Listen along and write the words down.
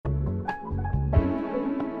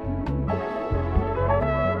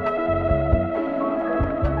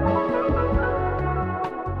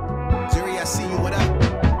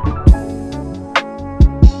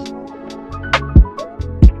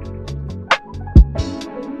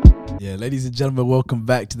Yeah, ladies and gentlemen, welcome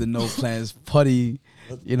back to the No Plans Potty.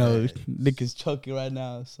 You know, Nick is choking right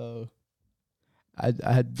now, so I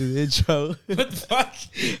had to do the intro. What the fuck?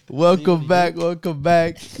 Welcome back.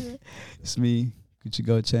 It's me, Gucci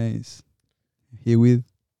Go Chains. Here with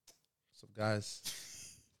So guys,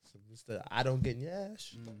 so Mr. I don't get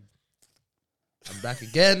Yash. I'm back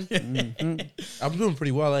again. I'm doing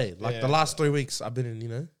pretty well, eh? Like the last 3 weeks, I've been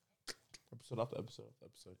in, episode after episode.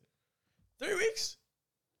 3 weeks?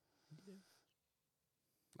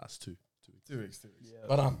 Last two. 2 weeks. Yeah.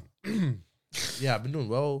 But yeah, I've been doing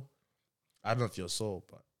well. I don't know if you're so,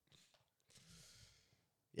 but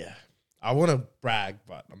yeah, I want to brag,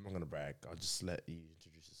 but I'm not gonna brag. I'll just let you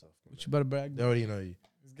introduce yourself. What you better brag? They already know you.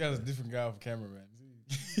 This guy's a different guy off camera, man.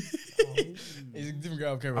 He's a different guy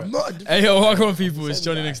off camera. I'm not. A different Hey, yo, welcome, people. It's Same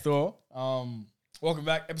Johnny guy. next door. Welcome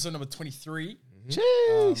back. Episode number 23.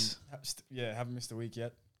 Cheers. Haven't missed a week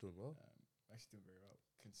yet. Doing well. Actually doing very well.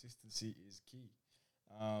 Consistency is key.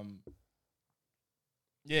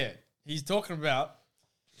 Yeah, he's talking about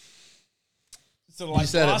sort of like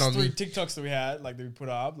said the it, last not 3 me. TikToks that we had, like that we put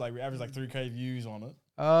up, like we averaged like 3K views on it.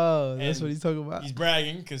 Oh, that's And what he's talking about. He's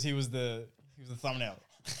bragging because he was the thumbnail.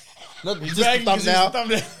 Not He's just the bragging 'cause he was thumbnail. the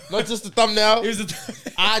thumbnail. Not just the thumbnail. He was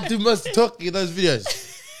the I do most talking in those videos.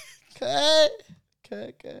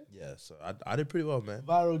 Okay. Yeah, so I did pretty well, man.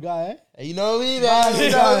 Viral guy, eh? Hey, you know me, man. Viral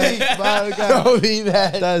You know guy. me. Viral You guy. know me,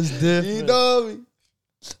 man. That's You different. know me.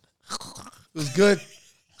 It was good.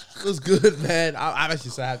 It was good, man. I'm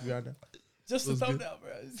actually so happy right now. just the was good. thumbnail,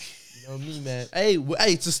 bro. You know me, man. Hey,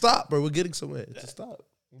 it's a start, bro. We're getting somewhere. It's a start.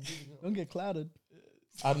 Don't get clouded.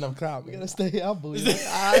 I don't have crowd. We Man. gotta stay humble. You know?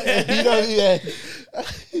 You know me, man. Hey,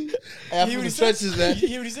 I'm from the trenches, man. You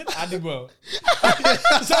hear what he said? I did well. He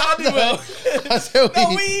said I did well. I said No,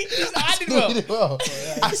 we. he said I did We well. did well.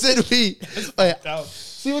 I said we. Wait, No.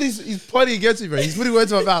 see what he's pointing against me, bro. He's putting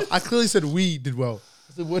words in my mouth. I clearly said we did well.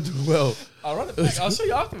 I said we did well. I'll run it back. I'll show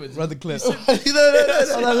you afterwards. Run the clip. No. Hold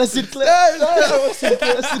on, let's see the clip.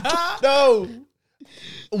 No.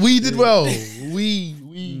 We did well. We.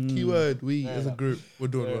 Keyword. We as a group. We're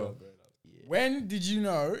doing well. When did you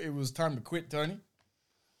know it was time to quit, Tony?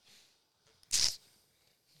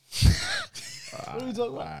 What are we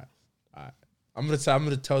talking about? Alright. I'm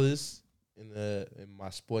gonna tell this in my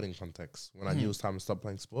sporting context when I knew it was time to stop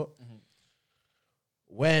playing sport. I was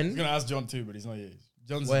When gonna ask John too, but he's not here.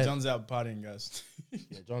 When? John's out partying, guys.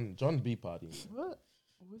 yeah, John B party. What?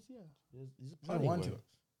 What's he at? He's a He's on a party wine boy. tour.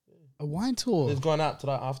 A wine tour. He's going out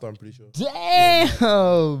tonight after. I'm pretty sure.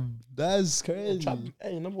 Damn, that's crazy.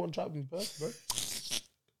 Hey, number one trap in Perth, bro.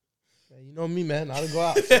 Yeah, you know me, man. I don't go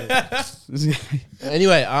out. So.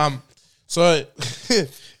 Anyway, so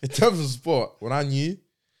in terms of sport, when I knew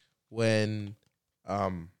when I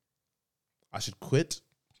should quit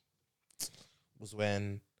was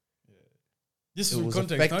when This It is was for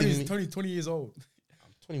context. affecting me. Tony's 20 years old. I'm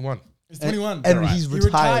 21. He's 21. and Alright. he's He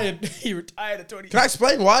retired. He retired at 20. Can I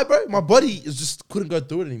explain why, bro? My body is just couldn't go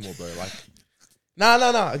through it anymore, bro. Like,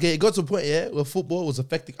 nah. Okay, it got to a point, where football was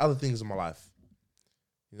affecting other things in my life.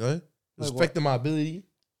 You know, it was Like what? affecting my ability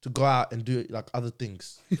to go out and do like other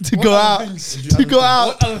things. to What go other out. things? Do To other go things. out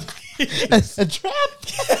What other things? and trap.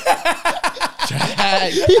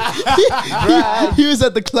 Drag. He was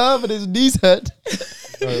at the club and his knees hurt.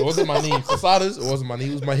 No, it wasn't my knee. For starters, it wasn't my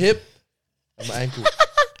knee. It was my hip and my ankle.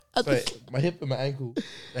 Wait, my hip and my ankle.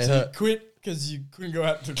 They So you hurt. quit because you couldn't go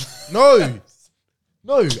out to. No, I'm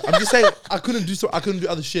just saying I couldn't do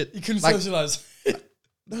other shit. You couldn't Like, socialize.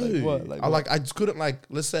 No, Like what? Like what? I just couldn't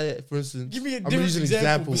Let's say for instance, Give me a I'm gonna different use an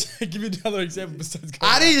example. example. Give me another example besides.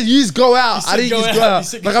 I didn't use go out. You said I didn't go use out. go You out.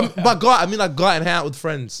 said Like go I'm, out. by go out, I mean like go out and hang out with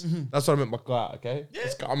friends. That's what I meant by go out. Okay, Yeah.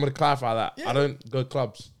 I'm gonna clarify that. Yeah. I don't go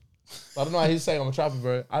clubs. I don't know why he's saying I'm a trapper,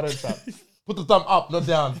 bro. I don't trap. Put the thumb up, not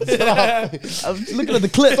down. Shut up. I'm just looking at the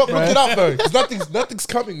clip, Stop bro. looking up, bro. 'Cause nothing's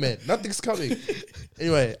coming, man. Nothing's coming.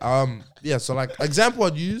 Anyway, yeah. So like, example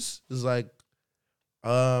I'd use is like,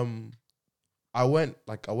 I went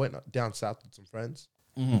down south with some friends,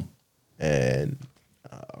 and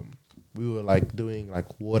we were like doing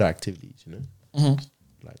like water activities, you know,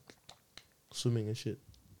 like swimming and shit,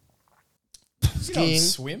 You don't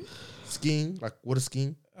swim. like water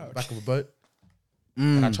skiing, Oh, back of a boat,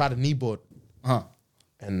 and I tried a knee board. Huh.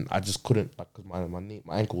 And I just couldn't, like, cause my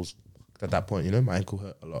ankles at that point, you know, my ankle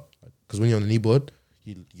hurt a lot. Because when you're on the kneeboard,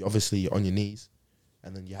 you obviously you're on your knees,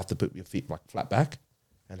 and then you have to put your feet like flat back.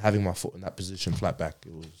 And having my foot in that position flat back,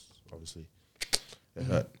 it was obviously it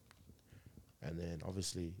hurt. And then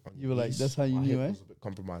obviously on You your were like, knees, that's how you my knew, hip eh? was a bit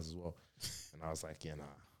compromised as well. And I was like, yeah, nah.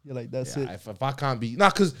 You're like, that's Yeah, it. if I can't be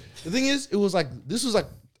because the thing is, it was like this was like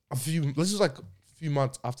a few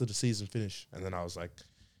months after the season finished, and then I was like,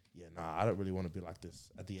 yeah, nah, I don't really want to be like this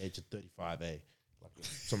at the age of 35, like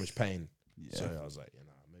so much pain. Yeah, So I was like, yeah,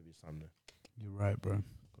 nah, maybe it's time to. you're right, bro.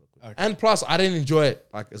 Okay. And plus, I didn't enjoy it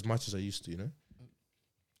like as much as I used to, you know.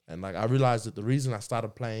 And like I realized that the reason I started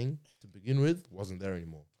playing to begin with wasn't there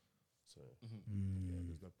anymore. So yeah,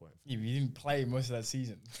 there's no point. You didn't play most of that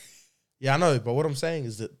season. Yeah, I know, but what I'm saying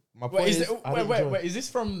is that my point Wait, is, I didn't enjoy it. Is this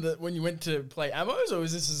from the when you went to play Ammos, or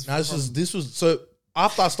is this? Now this was so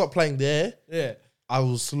after I stopped playing there, Yeah. I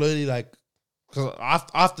was slowly like, because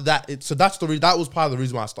after that, so that's that was part of the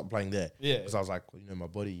reason why I stopped playing there. Yeah. Because I was like, well, you know, my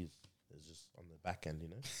body is just on the back end, you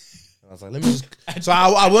know. And I was like, let me just. So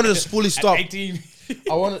I wanted to fully stop. 18.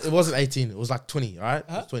 It wasn't 18. It was like 20. All right, it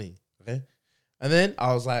was 20. Okay. And then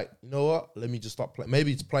I was like, you know what? Let me just stop playing.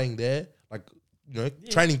 Maybe it's playing there, like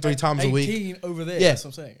training 3 times a week. 18 over there. Yeah. That's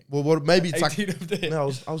what I'm saying. Well, maybe it's 18 like over there.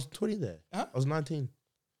 no, I was 20 there. Huh? I was 19.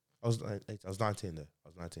 I was 19 there. I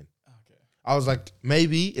was 19. Okay. I was like,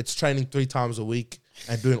 maybe it's training 3 times a week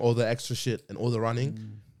and doing all the extra shit and all the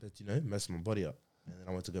running that messing my body up. And then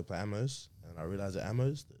I went to go play Ammos, and I realized at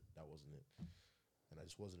Ammos that wasn't it, and I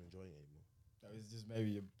just wasn't enjoying it anymore. That was just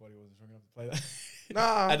maybe your body wasn't strong enough to play that.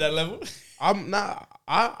 Nah, At that level.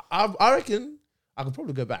 I reckon I could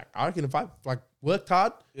probably go back. I reckon if I like worked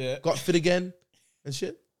hard, Yeah. got fit again, and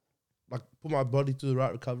shit, like put my body through the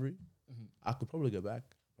right recovery, I could probably go back.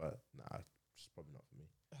 But nah, it's probably not for me.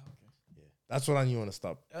 Oh, okay. Yeah, that's when I knew when to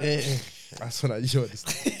stop. Okay. That's when I knew when to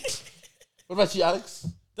stop. What about you, Alex?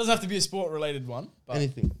 Doesn't have to be a sport related one, but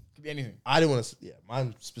Anything? could be anything. I didn't want to. Yeah,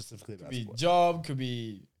 mine specifically Could about be sport. job, could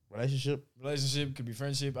be Relationship. relationship, could be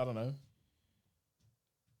friendship. I don't know.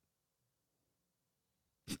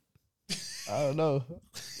 I don't know. What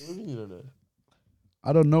do you mean you don't know?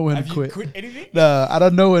 I don't know when Have to you quit. quit anything? Nah, I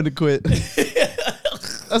don't know when to quit.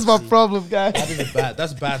 That's my problem, guys. That is bad.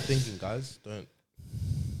 That's bad thinking, guys. Don't.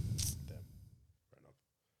 Damn.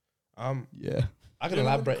 Fair enough. Yeah. I can You don't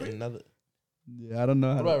know elaborate when to in another. Yeah, I don't know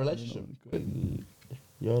how What about to relationship? I don't know when to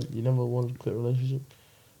quit. You never wanted to quit a relationship.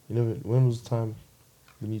 You never. When was the time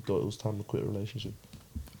when you thought it was time to quit a relationship?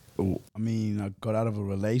 Oh, I mean, I got out of a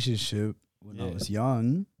relationship when I Yeah. was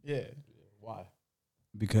young Yeah. Why?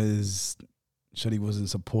 because Shorty wasn't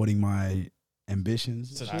supporting my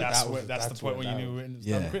ambitions. So That- that's that was- the that's point where when you that knew when it's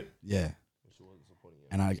yeah, time to quit. yeah. She wasn't supporting you.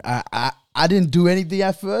 And I didn't do anything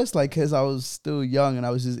at first, like, cause I was still young and it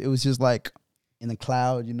was just like in the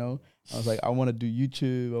cloud, you know. I was like, I want to do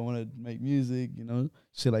YouTube, I want to make music, you know,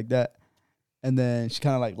 shit like that. And then she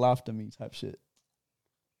kind of like laughed at me, type shit.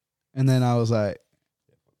 And then I was like,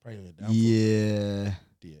 Praying it down. yeah,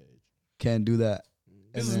 DH. can't do that.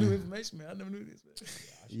 This And is new then- information, man. I never knew this. Man.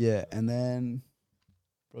 Yeah, and then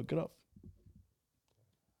broke it up.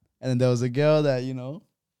 And then there was a girl that, you know,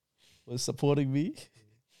 was supporting me.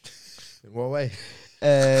 In what way?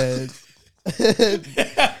 And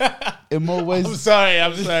in more ways I'm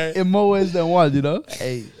sorry. in more ways than one, you know?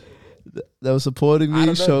 Hey, That was supporting I me,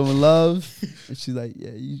 don't know. showing me love. And she's like,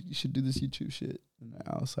 yeah, you should do this YouTube shit. And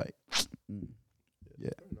I was like, yeah.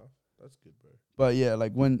 fair enough. That's good, bro. But yeah,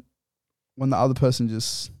 like when the other person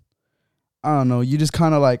just, I don't know, you just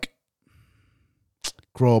kind of like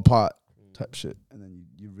grow apart type shit. And then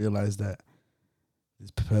you realize that this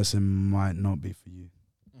person might not be for you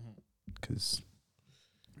because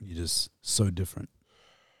you're just so different.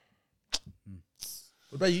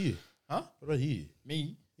 What about you? Huh? What about you?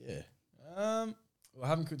 Me? Yeah. Well, I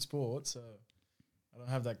haven't quit sport, so I don't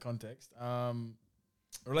have that context.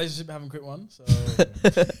 Relationship, I haven't quit one, so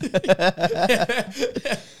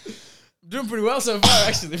doing pretty well so far.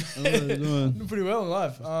 Actually, doing pretty well in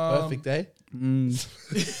life. Perfect, eh? This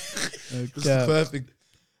is Okay. perfect.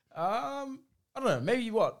 I don't know.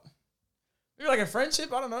 Maybe what? Maybe like a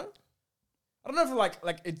friendship. I don't know. I don't know if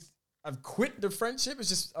like it's. I've quit the friendship. It's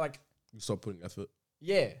just like You stop putting effort.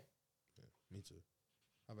 yeah. Me too.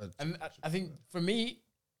 I've had And I think for me,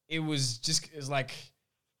 it was like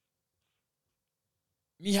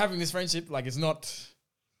me having this friendship. Like it's not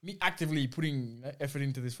me actively putting effort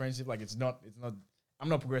into this friendship. Like it's not. I'm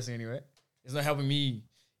not progressing anywhere. It's not helping me,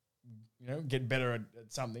 get better at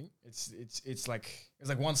something. It's like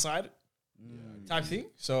one side type thing.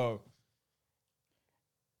 So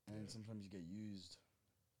And sometimes you get used.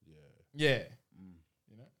 yeah,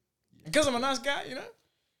 because I'm a nice guy,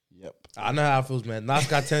 Yep. I know how it feels, man. Nice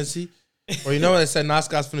guy tendency. Or you know when they say nice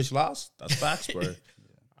guys finish last? That's facts, bro.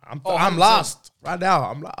 I'm 100%. last. Right now,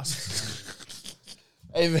 I'm last.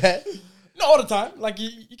 Hey, man. not all the time. Like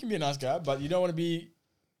you can be a nice guy, but you don't want to be.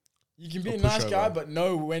 You can be A a nice guy, pushover. but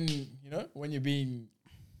know when when you're being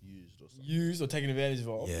Used or something. used or taken advantage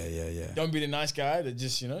of. Yeah. Don't be the nice guy that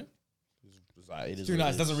just It's like, it is too what it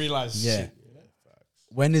nice, is. doesn't realize Yeah. shit.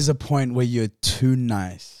 When is a point where you're too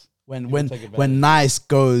nice? when take advantage. when nice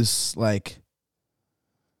goes like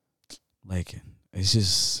it's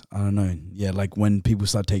just I don't know. Yeah, like when people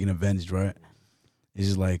start taking advantage, right? It's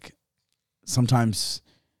just like sometimes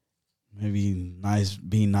maybe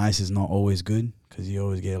being nice is not always good because you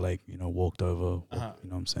always get like walked over. Uh-huh. You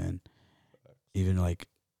know what I'm saying? Even like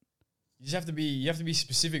You just have to be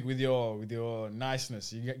specific with your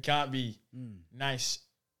niceness. You can't be nice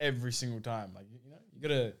every single time. Like you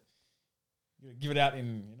gotta give it out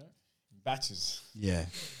in batches. yeah,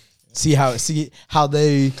 see how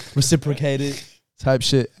they reciprocate it type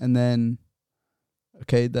shit, and then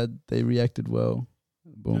okay that they reacted well.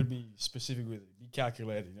 You gotta Boom. be specific with it. Be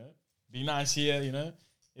calculated. Be nice here.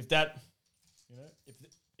 If that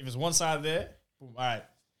if it's one side there, boom. All right.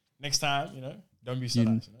 Next time, don't be so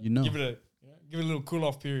nice. Give it a little cool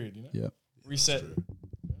off period. Yeah. Reset.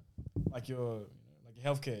 Like your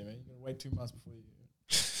healthcare, man. You gotta wait 2 months before you.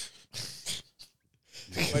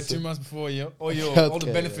 Wait 2 months before all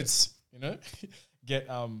the benefits, get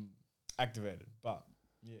activated. But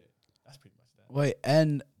yeah, that's pretty much that. Wait,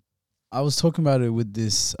 and I was talking about it with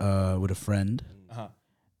this with a friend,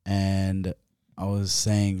 and I was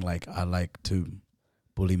saying like I like to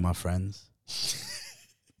bully my friends,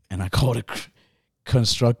 and I called it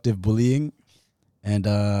constructive bullying, and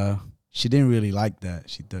she didn't really like that.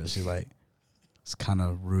 She's like it's kind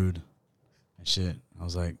of rude and shit. I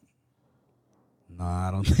was like, nah,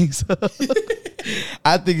 I don't think so.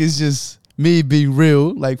 I think it's just me being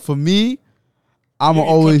real. Like for me, I'm Give me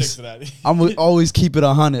always context to that. I'm gonna always keep it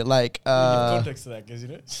 100. Like Give context to that,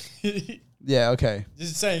 because yeah, okay.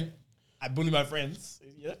 just saying, I bully my friends.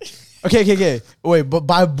 Okay. Wait, but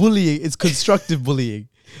by bullying, it's constructive bullying.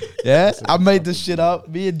 Yeah, I made this shit up.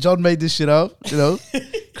 Me and John made this shit up.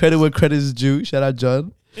 Credit where credit is due. Shout out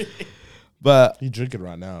John. But He drinking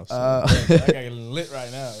right now. So. I got lit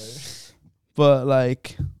right now. but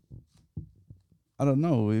like, I don't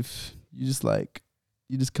know if you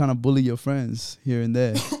just kind of bully your friends here and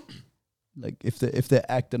there. Like if they're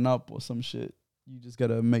acting up or some shit, you just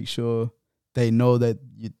gotta make sure they know that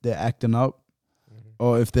they're acting up.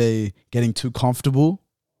 Or if they getting too comfortable,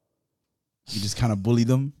 you just kind of bully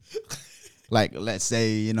them. Like, let's say,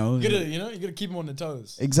 You gotta keep them on their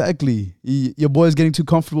toes. exactly. Your boy's getting too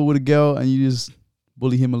comfortable with a girl and you just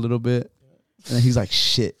bully him a little bit. And then he's like,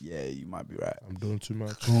 shit, yeah, you might be right. I'm doing too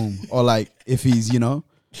much. Boom. Or like, if he's,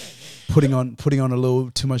 putting on a little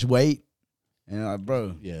too much weight. And you're like,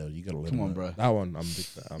 bro, Yeah, you gotta let Come him on, know. bro. That one,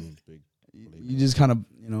 I'm big. you just kind of,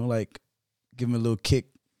 like, give him a little kick.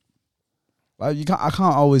 Like, I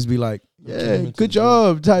can't always be like, yeah, good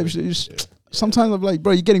job type shit. Yeah. Sometimes I'm like,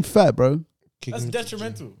 bro, you're getting fat, bro. That's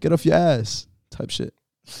detrimental. Get off your ass type shit.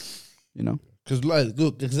 Because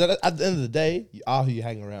look, because at the end of the day, you are who you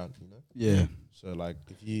hang around. Yeah. So like,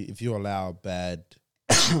 if you allow bad,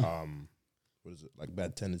 what is it, like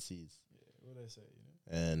bad tendencies What do they say?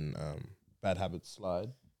 and bad habits slide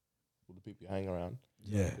with the people you hang around,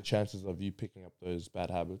 Yeah. the chances of you picking up those bad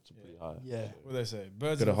habits are pretty high. Yeah. What do they say?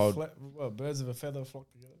 Birds Gotta of, hold- birds of a feather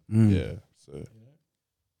flock together. Mm. Yeah. So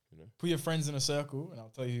Put your friends in a circle, and I'll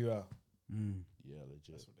tell you who you are. Mm. yeah,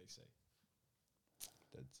 legit. That's what they say.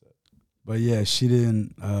 That's it. But yeah, she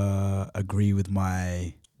didn't agree with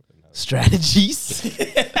my strategies.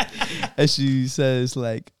 And she says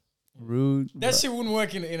like rude. That but- shit wouldn't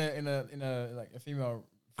work in a like a female.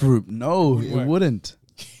 group. No, Wouldn't it work. wouldn't.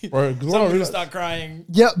 Bro, Someone would start crying.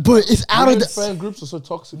 Yeah, but it's out of the friend groups are so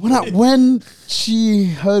toxic. when she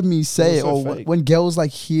heard me say it, It's so or fake. when girls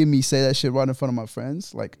like hear me say that shit right in front of my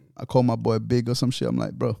friends, like I call my boy big or some shit. I'm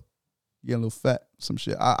like, bro, you getting a little fat, some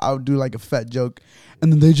shit. I would do like a fat joke,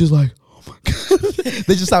 and then they just like, oh my god,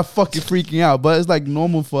 they just start fucking freaking out. But it's like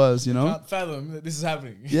normal for us, Can't fathom that this is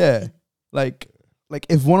happening. Yeah, like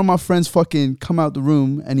if one of my friends fucking come out the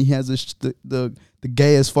room and he has the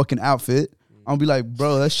gayest fucking outfit, I'll be like,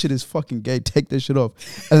 bro, that shit is fucking gay. Take that shit off.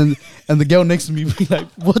 And the girl next to me be like,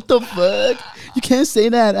 what the fuck? You can't say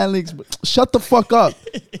that, Alex. Shut the fuck up.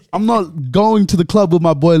 I'm not going to the club with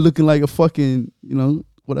my boy looking like a fucking,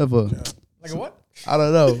 whatever. Like a what? I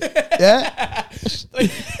don't know. Yeah?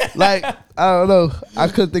 Like, I don't know. I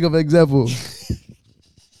couldn't think of an example.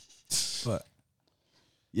 But,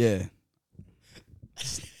 yeah.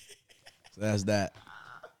 So that's that.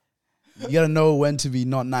 You gotta know when to be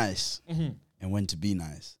not nice and when to be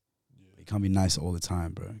nice. You can't be nice all the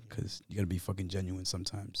time, bro, because you gotta be fucking genuine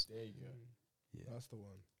sometimes. There you go. Yeah. That's the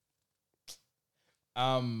one.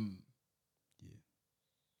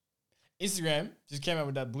 Instagram just came out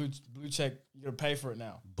with that blue check. You gotta pay for it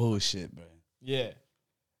now. Bullshit, bro. Yeah.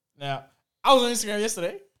 Now I was on Instagram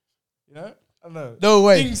yesterday. I don't know. No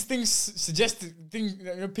way. Things suggested.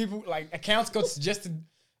 People like accounts got suggested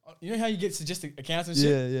you know how you get suggested accounts and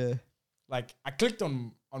shit? Yeah. Like I clicked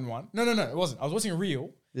on one. No, it wasn't. I was watching a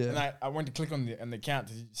reel, and Yeah. I went to click on the account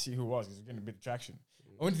to see who it was because it was getting a bit of traction.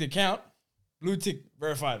 I went to the account, blue tick,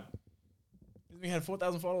 verified. This nigga had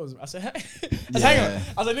 4,000 followers. I said, hey, hang on.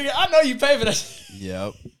 I was like, nigga, I know you pay for that.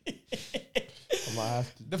 Yep. I might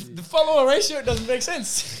have to. The follower ratio doesn't make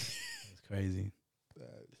sense. It's crazy.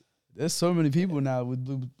 There's so many people now with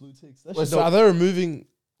blue ticks. That Wait, shit so don't- are they removing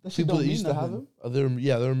that shit people don't that mean used to have nothing. them? Are they?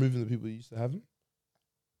 Yeah, they're removing the people that used to have them.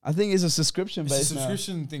 I think it's a subscription It's a based now.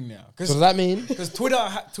 subscription thing now. So does that mean? Because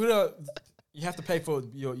Twitter, you have to pay for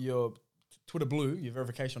your Twitter Blue, your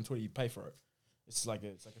verification on Twitter. You pay for it. It's like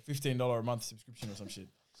a $15 a month subscription or some shit.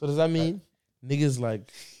 So does that mean niggas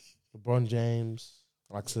like LeBron James,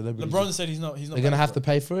 like celebrities? LeBron said he's not. They're gonna have to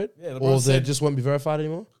pay for it, Yeah, LeBron or they said just won't be verified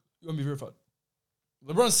anymore. you won't be verified.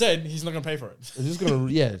 LeBron said he's not gonna pay for it. They're just gonna,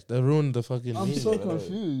 they ruined the fucking. I'm meme, so bro.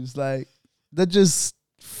 confused. Like that just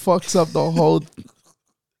fucks up the whole.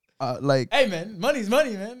 Like Hey man, money's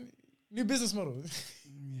money, man. New business model.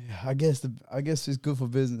 I guess it's good for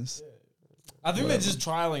business. I think they're just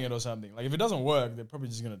trialing it or something. Like if it doesn't work, they're probably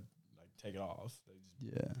just gonna like take it off. They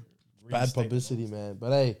just Yeah. Bad reinstate the publicity, laws. man.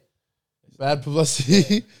 But hey, bad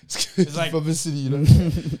publicity. It's good It's like- publicity, you know.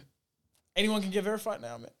 Anyone can get verified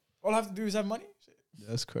now, man. All I have to do is have money. Shit.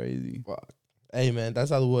 That's crazy. Hey, man,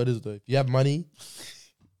 that's how the world is, though. If you have money,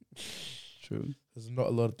 True. there's not a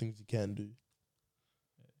lot of things you can do.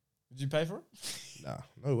 Did you pay for it? Nah,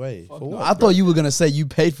 no way. For what? I thought you were gonna say you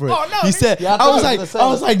paid for it. Oh, no, You nigga. said Yeah, I I thought was you were like gonna say I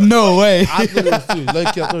was that. like no way. I thought it was too. Look,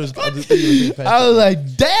 I thought it was. I just thought you were getting paid I for was it. like, I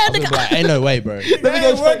damn. was gonna be like, ain't no way, bro. Let me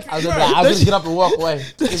get work. I was gonna be like, I was gonna get up and walk away.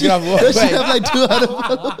 Just get up and walk That shit away. have like 200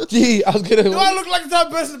 followers. Gee, I was Do I gonna. look like the type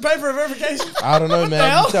of person to pay for a verification? I don't know, the man.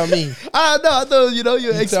 hell? You tell me. I know. I thought you're You tell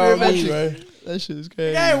me, experimenting. bro. That shit is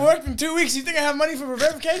crazy. Yeah, I worked in 2 weeks. You think I have money for a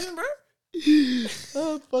verification, bro?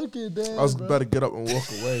 Oh fucking damn. I was bro. about to get up and walk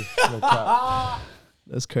away. No cap.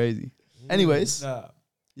 That's crazy. Anyways, Nah.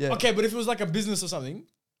 yeah, Okay, but if it was like a business or something,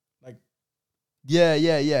 yeah.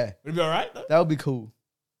 would it be all right? Though? That would be cool.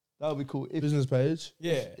 That would be cool. Business page.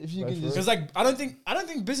 Yeah. If you Right can for just Because like I don't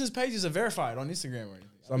think business pages are verified on Instagram or anything.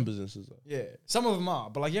 Some businesses, though. Yeah, some of them are,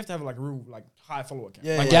 but like you have to have like a real like high follower count.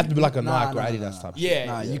 Yeah, Like, yeah. you have to be like a Nah, Nike or nah, Adidas nah, type. Yeah,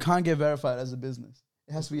 Nah, you can't get verified as a business.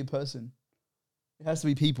 It has to be a person. It has to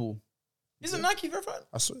be people. Isn't Nike verified?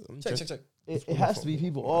 I swear. Let me Check. It has to be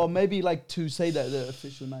people, or maybe like to say that they're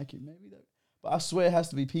official Nike. Maybe that, but I swear it has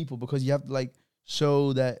to be people because you have to like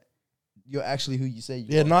show that you're actually who you say you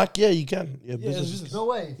Yeah, are. Nike. Yeah, you can. Yeah, it's business. business. No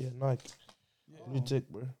way. Yeah, Nike. Let me check,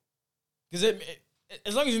 bro. Because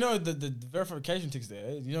as long as you know the verification tick's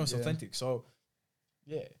there, you know it's Yeah. authentic. So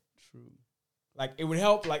yeah, True. like it would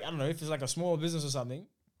help. Like I don't know if it's like a small business or something,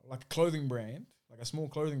 like a clothing brand, like a small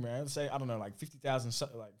clothing brand. Say I don't know, like 50,000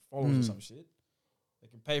 like followers or some shit. They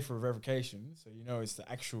can pay for a verification, so you know it's the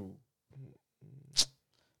actual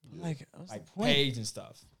Like, like page and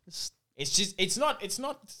stuff. It's just it's not.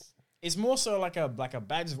 It's more so like a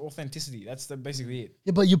badge of authenticity. That's basically it.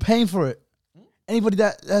 Yeah, but you're paying for it. Anybody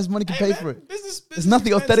that has money can Hey, pay man, for it. Business There's nothing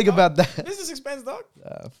expense, authentic dog. about that. Business expense, dog.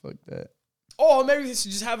 Fuck that. Or maybe they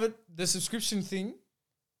should just have it the subscription thing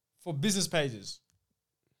for business pages.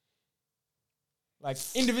 Like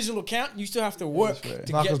individual account, you still have to work that's right.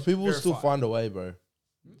 to Nah, get because people will still verified. find a way, bro.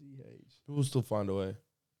 People will still find a way.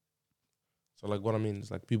 So, like, what I mean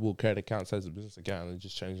is, like, people will create accounts as a business account and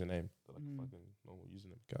just change the name. They're like a fucking normal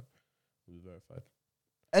username account. Will be verified.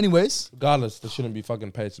 Anyways, Regardless, there shouldn't be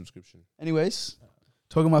fucking paid subscription.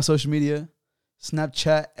 talking about social media,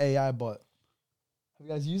 Snapchat AI bot. Have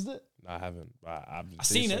you guys used it? No, I haven't. But I've I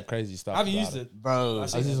seen some it. crazy stuff. I haven't about used it. Bro. I I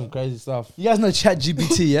seen see it. some crazy stuff. You guys know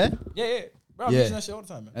ChatGPT, yeah? Yeah. Bro, I'm Yeah. using that shit all the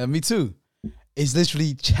time, man. Me too. It's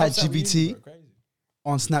literally That's how we use it, ChatGPT bro, crazy.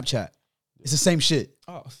 on Snapchat. It's the same shit.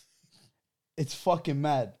 Oh, It's fucking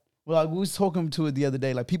mad. Well, like, we was talking to it the other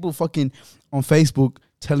day. Like people fucking on Facebook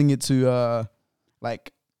telling it to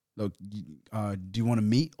like, look, do you want to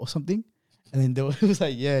meet or something? And then it was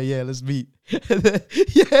like, yeah, let's meet. And then,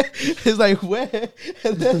 it's like where?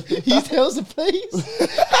 And then he tells the place.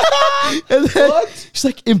 And then she's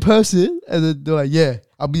like in person. And then they're like, yeah,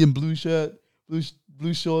 I'll be in blue shirt,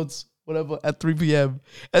 blue shorts, whatever, at 3 p.m.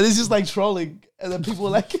 And it's just like trolling. And then people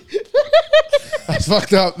are like, That's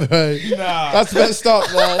fucked up, bro. nah. That's messed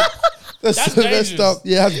up, man. That's That's so messed dangerous. up.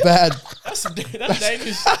 Yeah, that's bad. That's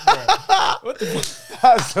dangerous shit, bro. What the fuck?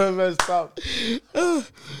 That's so messed up.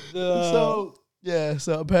 so yeah,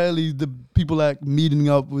 so apparently the people like meeting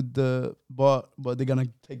up with the bot, but they're gonna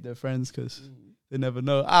take their friends because they never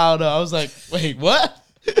know. I don't know. I was like, wait, what?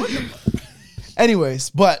 Anyways,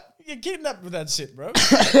 but You get kidnapped with that shit, bro.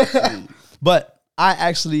 I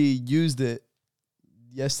actually used it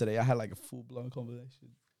yesterday. I had like a full blown conversation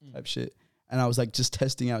type shit, and I was like just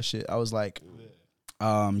testing out shit. I was like,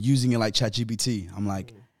 using it like ChatGPT. I'm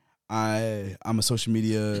like, I'm a social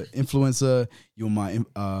media influencer. You're my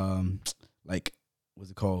like, what's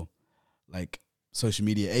it called? Like social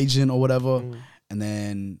media agent or whatever. And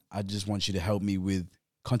then I just want you to help me with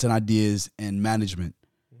content ideas and management.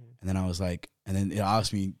 And then I was like, and then it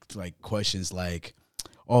asked me like questions like,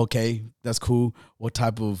 okay, that's cool. What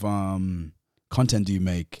type of content do you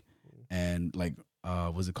make? And like,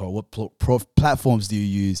 what's it called? What platforms do you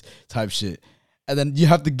use? Type shit. And then you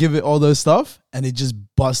have to give it all those stuff, and it just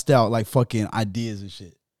busts out like fucking ideas and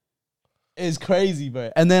shit. It's crazy,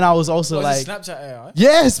 bro. And then I was also like, Snapchat AI.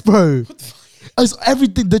 yes, bro. What the fuck? It's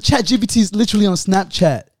everything. The chat GPT is literally on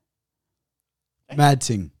Snapchat. Mad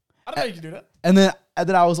thing. I don't know you can do that. And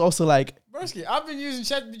then I was also like, Broski, I've been using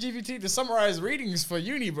ChatGPT to summarize readings for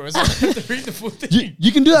uni, bro. So I have to read the full thing.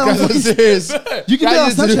 you can do that on Guys, I'm serious. You can do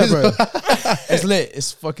Guys, it on do Snapchat, this. bro. It's lit.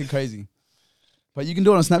 It's fucking crazy. But you can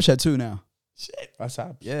do it on Snapchat too now. Shit. That's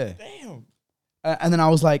up. Yeah. Damn. And then I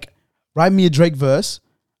was like, write me a Drake verse.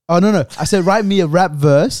 Oh, no. I said, write me a rap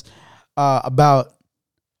verse about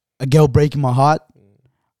a girl breaking my heart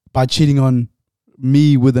by cheating on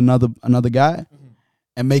me with another guy,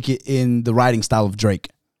 and make it in the writing style of Drake.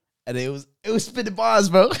 And it was spitting bars,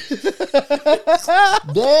 bro.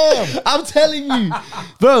 Damn. I'm telling you,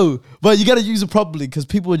 bro. But you got to use it properly, because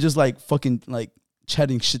people are just like fucking like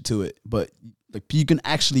chatting shit to it. But like you can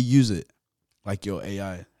actually use it like your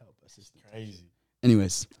AI help assistant. Crazy.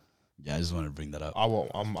 Anyways, yeah, I just wanted to bring that up. I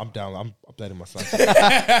won't. I'm down. I'm updating my Snapchat.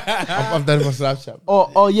 I'm updating my Snapchat.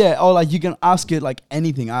 Or like you can ask it like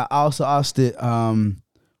anything. I also asked it,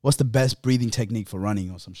 what's the best breathing technique for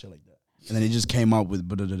running or some shit like that. And then it just came up with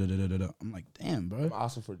I'm like, damn, bro. I'm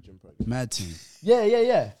asking for a gym prep. Mad team. Yeah.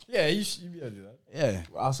 Yeah, you should be able to do that. Yeah.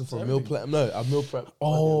 We're asking for a meal prep. No, a meal prep.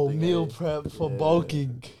 Oh, Fucking thing, meal eh? prep for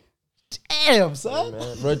bulking. Damn, son.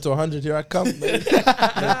 Man, road to 100, here I come, man. No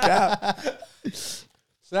cap.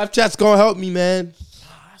 Snapchat's gonna help me, man.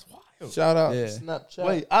 That's wild. Shout out Yeah. Snapchat.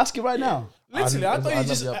 Wait, ask it right now. Literally, I thought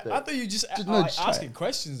you just No, like, just try asking it.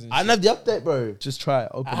 questions and I shit. didn't have the update, bro. Just try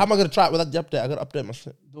it. Open How am I gonna try it without the update? I gotta update my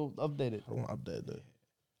shit. Don't update it. I want to update though.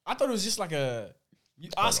 I thought it was just like you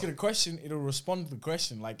ask it a question, it'll respond to the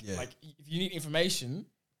question. Like Yeah. if you need information,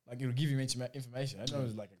 like it'll give you information. I know it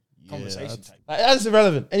was like a conversation type. That's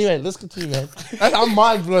irrelevant. Anyway, let's continue, man. I'm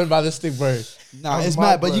mind blown by this thing, bro. Nah, I'm it's mind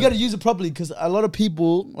mad, but you blown. got to use it properly, because a lot of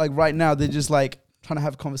people, like right now, they're just like trying to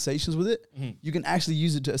have conversations with it. Mhm. You can actually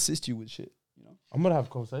use it to assist you with shit. You know? I'm gonna have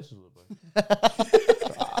conversations with it, bro.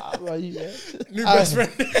 About you, man. New best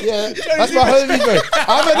friend. Yeah, that's my homie, bro.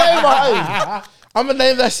 I'm gonna name my own. I'm gonna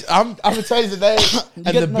name that. I'm gonna change the name and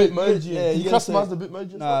get- the no, Bitmoji. yeah, you you gotta customize say- the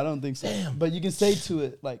Bitmoji. Nah, I don't think so. But you can say to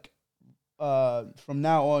it like, from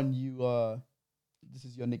now on, this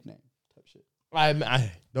is your nickname type shit. I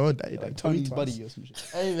don't date Like like Tony's 20 buddy or some shit.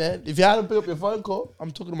 Hey man, if you hadn't picked up your phone call,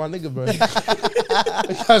 I'm talking to my nigga, bro.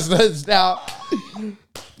 Because that's now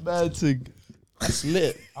Bad thing. that's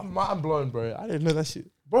lit. I'm mind blown, bro. I didn't know that shit,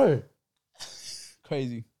 bro.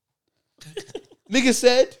 Crazy. Nigga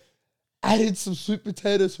said, added some sweet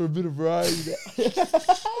potatoes for a bit of variety.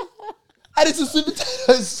 Added some sweet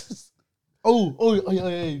potatoes.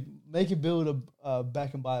 Yeah. Make it build a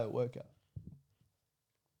back and bio workout.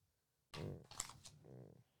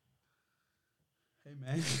 Hey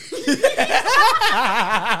man.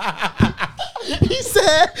 He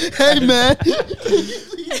said, "Hey man."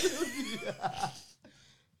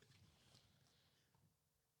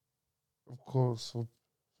 Of course, for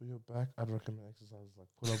your back, I'd recommend exercises like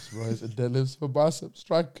pull-ups, rows, and deadlifts. For biceps,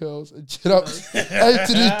 strike curls, and chin-ups. Aim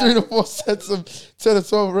to do 3 to 4 sets of 10 to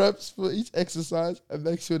 12 reps for each exercise, and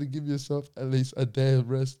make sure to give yourself at least a day of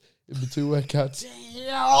rest in between workouts.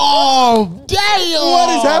 Oh damn! What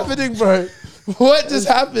is happening, bro? What just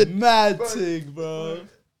happened? Mad thing, bro.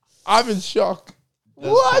 I'm in shock.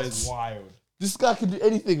 What? Wild. This guy can do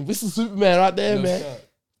anything. This is Superman right there, No man. cap.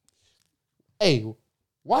 Hey,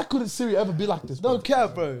 why couldn't Siri ever be like this? No Bro?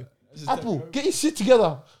 cap, bro. Apple, get your shit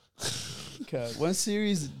together. Cap. When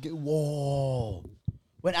series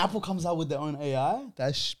when Apple comes out with their own AI,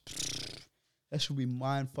 that should be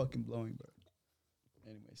mind fucking blowing, bro.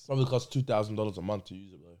 Anyways, Probably costs $2,000 a month to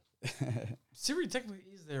use it, bro. Siri technically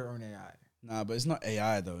is their own AI. nah, but it's not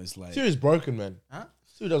AI though. It's like Siri's broken, man. Huh?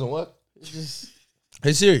 Siri doesn't work. it's just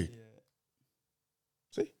Hey Siri,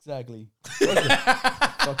 exactly.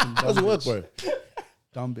 Fucking dumb doesn't work, bitch. bro.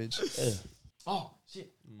 Dumb bitch. Yeah. Oh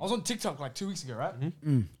shit! I was on TikTok like 2 weeks ago, right?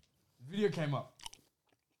 Mm. Video came up.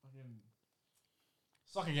 Fucking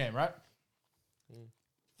soccer game, right?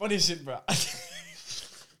 Funny shit, bro.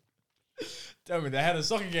 Tell me, they had a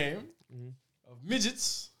soccer game of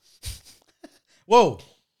midgets Whoa.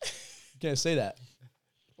 You can't say that.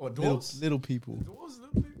 or Little, dwarves. little people. Dwarves,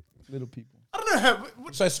 little people. Little people. I don't know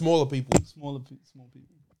how. Say smaller people. Small people.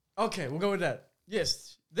 Okay, we'll go with that.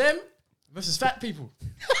 Yes, them versus fat people.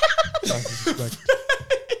 That's disrespect.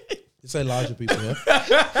 You say larger people, yeah?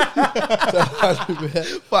 Say larger people, yeah?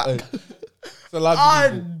 Fuck. Hey. Say larger I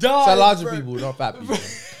people. died. Say larger bro. people, not fat people.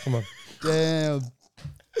 Come on. Damn.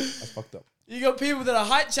 That's fucked up. You got people that are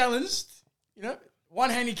height challenged. You know, one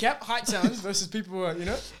handicap height challenge versus people who are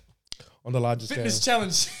On the larger scale. fitness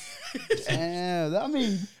challenge. Damn. I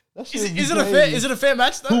mean, that Is shit it a fair? Is it a fair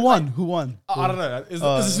match? Though? Who won? Who won? I don't know. It's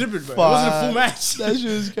a snippet, bro. It wasn't a full match. That shit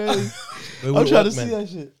was crazy. Where I'm we trying to work, see man. that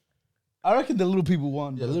shit. I reckon the little people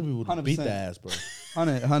won. Yeah, bro. little people would beat 100%. their ass, bro.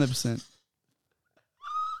 100%.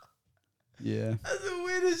 Yeah. That's the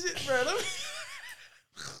weirdest shit, bro.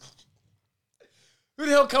 Who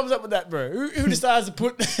the hell comes up with that, bro? Who decides to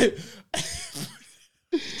put?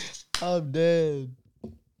 I'm dead.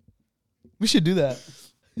 We should do that.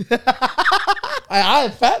 I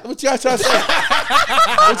ain't fat. What you guys trying to say?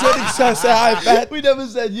 What you niggas trying to say? I ain't fat. We never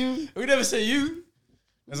said you. We never say you.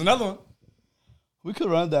 There's another one. We could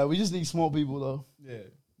run that. We just need small people though. Yeah,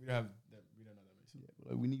 we don't have. We don't know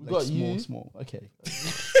that. Like, we need got like you. small. Okay.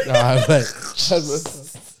 Nah, I ain't fat.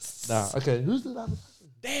 Nah, okay. Who's the other?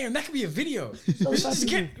 Damn, that could be a video.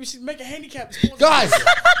 We should make a handicap. Guys,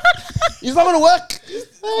 it's not gonna work. Do a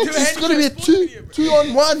It's gonna be a handicap sports video, bro.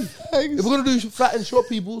 2-on-1. If we're gonna do fat and short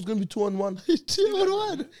people, it's gonna be 2-on-1.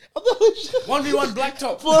 2-on-1. 1v1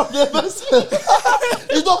 blacktop.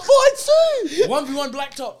 It's not 4-2. 1v1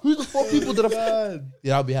 blacktop. Who's the 4 people that are?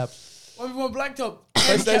 Yeah, I'll be happy. 1v1 blacktop.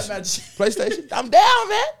 Handicap PlayStation. match. PlayStation. I'm down,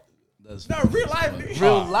 man. No, real life. nigga.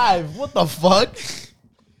 Real life. What the fuck?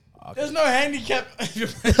 There's no handicap. Hey,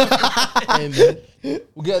 man.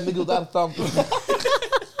 We'll get a nigga without a thumb. Get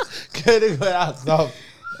a nigga without a thumb.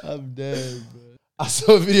 I'm dead, bro. I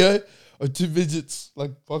saw a video of 2 midgets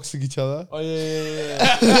like boxing each other. Oh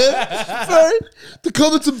yeah. Bro, the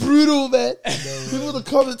comments are brutal, man. People in the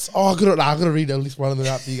comments. Oh, I gotta read at least one of them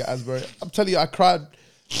out for you guys, bro. I'm telling you, I cried,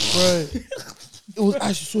 bro. It was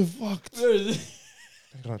actually so fucked.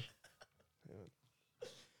 Hang on.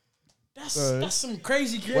 That's some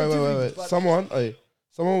crazy creativity. Wait. but-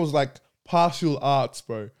 Someone was like partial arts,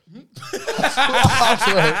 bro. Partial arts,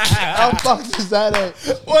 bro. How fucked is that?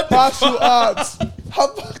 What the Partial arts. How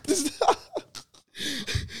fucked is that?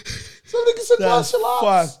 Some nigga said That's partial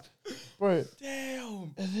arts, bro.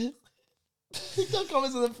 Damn. TikTok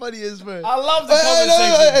comments are the funniest, bro. I love the comment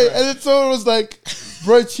section. bro. And then someone was like,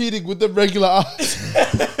 bro, cheating with the regular arms.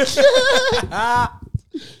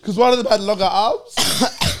 Because one of them had longer arms.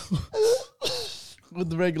 With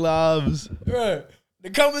the regular arms. Bro, the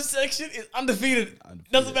comment section is undefeated.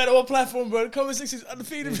 Doesn't matter what platform, bro. The comment section is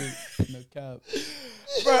undefeated. No cap.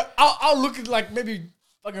 Bro, I'll look at like maybe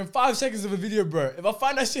fucking 5 seconds of a video, bro. If I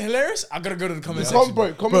find that shit hilarious, I gotta go to the comment section.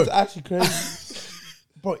 Comments are actually crazy.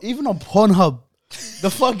 Bro, even on Pornhub, the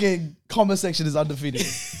fucking comment section is undefeated.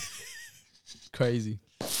 Crazy.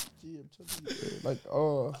 Like,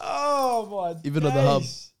 oh. Oh my. Even on the hub.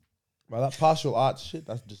 days. Man, that partial arts shit,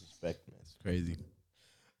 that's disrespect, man. Crazy.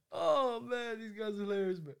 Oh man, these guys are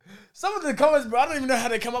hilarious, bro. Some of the comments, bro, I don't even know how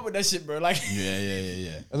they come up with that shit, bro. Like,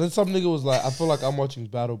 Yeah. And then some nigga was like, I feel like I'm watching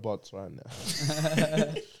Battle Bots right now.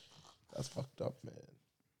 That's fucked up,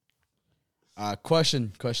 man.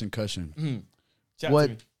 Question. chat What- to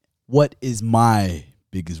me. What is my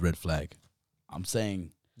biggest red flag? I'm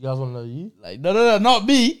saying, You guys want to know you? like, no, not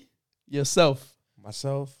me. Yourself.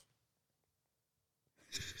 Myself.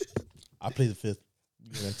 I play the 5th.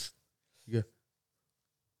 You go next.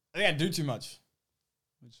 I think I do too much.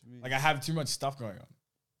 Like I have too much stuff going on.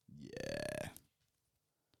 Yeah.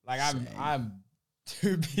 Like Same. I'm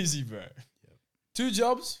too busy, bro. 2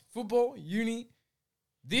 jobs, football, uni,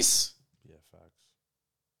 this. Yeah,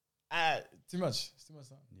 facts. Too much. It's too much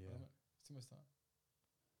time. Yeah. It's too much time.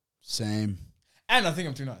 Same. And I think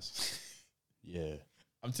I'm too nice. Yeah.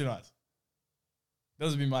 I'm too nice.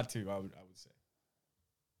 Those would be my 2, I would say.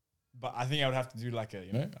 But I think I would have to do like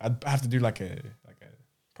a, I'd have to do like a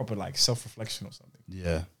proper like self-reflection or something.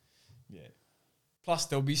 Yeah. Yeah. Plus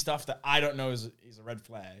there'll be stuff that I don't know is a red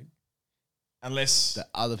flag. Unless The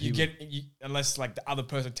other people. unless like the other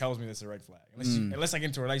person tells me that's a red flag. Unless I get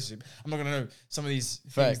into a relationship, I'm not gonna know some of these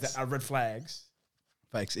things Facts. that are red flags.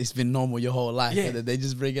 Facts. It's been normal your whole life. Yeah. And then they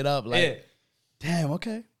just bring it up. Like, Yeah. damn,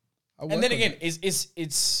 okay. I'll work And then on again, it.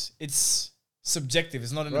 it's subjective.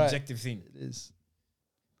 It's not an Right. objective thing. It is.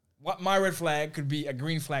 what my red flag could be a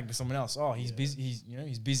green flag to someone else. Oh, he's busy.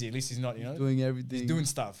 He's busy. At least he's not, doing everything. he's doing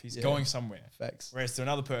stuff. He's going somewhere. Facts. Whereas to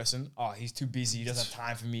another person, oh, he's too busy. He doesn't have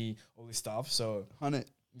time for me. All this stuff. So 100.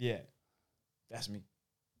 yeah, that's me.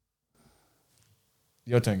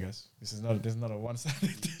 Your turn, guys. This is not a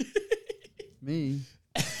one-sided. Me.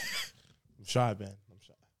 I'm shy, man. I'm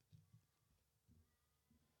shy.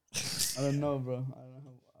 I don't know, bro. I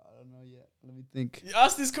don't know yet. Let me think. You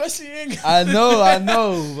asked this question, Yang. I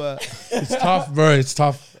know, but It's tough, bro. It's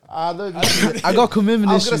tough. I know. I got commitment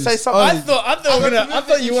I was issues. gonna say something. I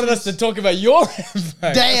thought you wanted us to talk about your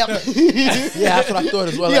flag. Damn. Yeah, that's what I thought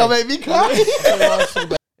as well. Yo, like, make me cry.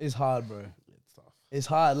 It's hard, bro. it's tough. It's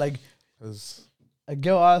hard. Like, 'Cause a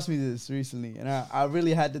girl asked me this recently, and I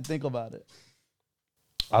really had to think about it.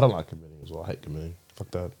 I don't like committing as well. I hate committing. Fuck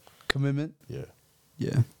that. Commitment? Yeah.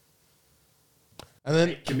 Yeah. And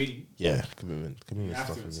then Committee. yeah, commitment. Commitment have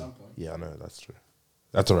stuff. to at for some me. point. Yeah, I know that's true.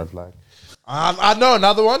 That's a red flag. I know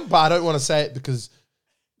another one, but I don't want to say it because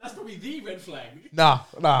That's probably the red flag. nah.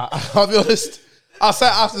 I'll be honest. I'll say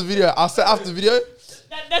it after the video.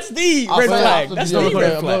 That's the I'll red say it flag. after That's the the video. red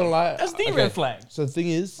I'm not gonna flag. lie. That's the Okay. red flag. So the thing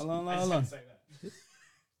is, Hold on. Say that.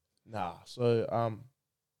 nah. So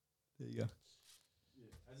There you go.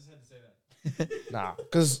 I just had to say that. nah,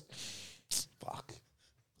 because fuck.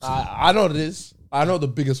 I know what it is. I know what the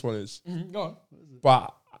biggest one is, Go on.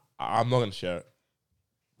 but I'm not gonna share it.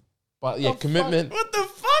 But yeah, commitment. What the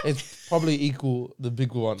fuck? It's probably equal the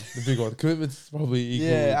big one. The big one. Commitment's probably equal.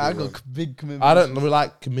 Yeah, the I big got one. big commitment. I don't really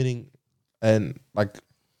like committing, and like,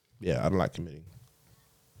 yeah, I don't like committing.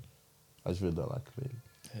 I just really don't like committing.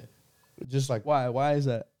 Just like, Why? Why is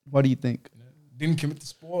that? What do you think? Didn't commit to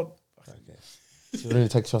sport. okay, so we don't need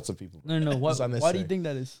to take shots at people, bro. No. It's Why do unnecessary. you think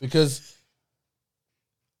that is? Because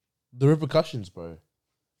the repercussions, bro.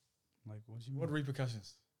 Like, What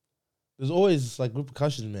repercussions? There's always like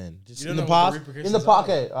repercussions, man. Just You in don't the know what past, the in the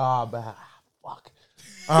repercussions past. are. Fuck.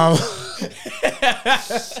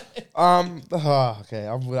 Okay.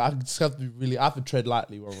 I just have to really. I have to tread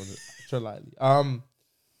lightly. What was it? Tread lightly. How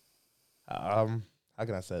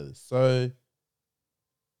can I say this? So,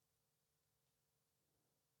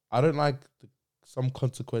 I don't like some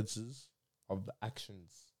consequences of the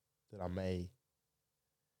actions that I may,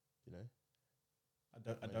 you know. I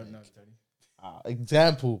don't know, Tony.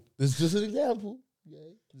 Example. This is just an example. Yeah,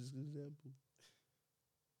 this is an example.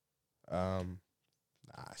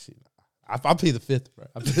 Actually, nah. I'll plead the fifth, bro.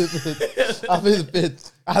 I'll plead the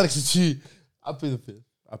fifth. Alex, it's you. I'll plead the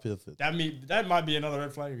fifth. That might be another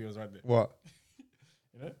red flag of yours right there. What?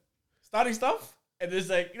 You know, starting stuff and it's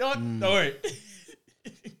like, you know what? Don't worry.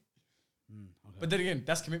 But then again,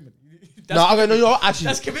 that's commitment. Actually,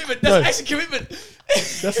 That's commitment. No. That's actually commitment.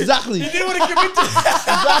 that's exactly. You didn't want to commit to.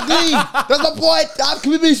 Exactly. That's my point. I have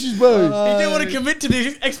commitment issues, bro. You didn't want to commit to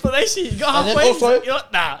the explanation. You got And then halfway. also- You know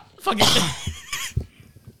what? Nah, fuck it.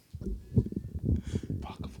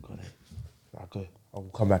 Fuck, I forgot it. Okay, I'll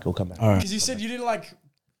come back. All right. Because you said you didn't like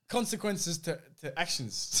consequences to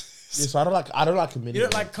actions. Yeah, so I don't like committing. You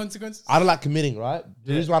don't man. like consequences. I don't like committing, right?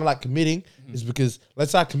 The reason why I don't like committing is because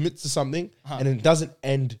let's say I commit to something and it doesn't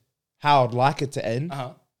end how I'd like it to end,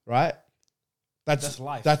 right? That's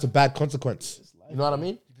life. That's a bad consequence. You know what I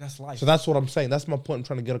mean? That's life. So that's what I'm saying. That's my point I'm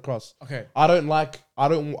trying to get across. Okay. I don't like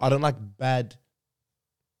bad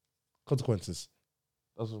consequences.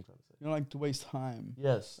 That's what I'm trying to say. You don't like to waste time.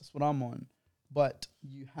 Yes. That's what I'm on. But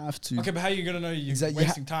you have to. Okay, but how are you gonna know you're Exactly.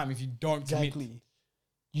 wasting time if you don't commit? Exactly.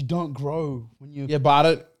 You don't grow when you. Yeah, but I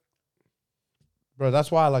don't. Bro, that's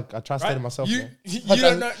why I try to stay Right? to myself. You, man. you That's-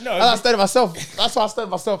 don't know. No. I stay to myself. That's why I stay to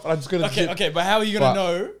myself. And I'm just gonna. Okay, but how are you gonna But-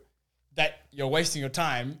 know that you're wasting your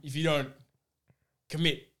time if you don't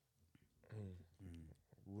commit?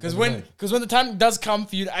 Because when the time does come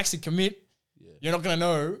for you to actually commit, you're not gonna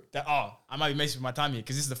know that. Oh, I might be wasting my time here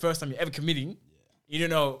because this is the first time you're ever committing. You don't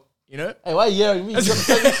know. You know. Hey, why are you yelling at me? You got the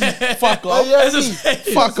same issues. Fuck off. That's what I'm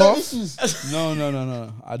saying. Fuck Same off. issues.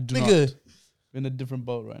 No. I do not. Nigga. We're in a different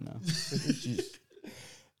boat right now.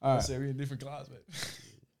 All right. So we're in different class, man.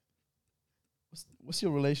 What's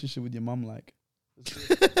your relationship with your mum like?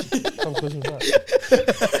 Some questions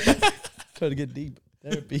that. Try to get deep.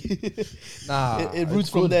 Therapy. Nah. it roots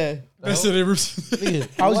from there. That's the roots. Nigga,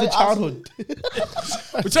 How was why your you childhood?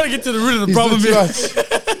 We're trying to get to the root of the He's problem doing here. too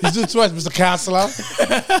much. He's doing too much, Mr. Counselor.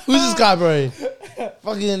 Who's this guy, bro?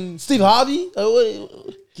 Fucking Steve Harvey?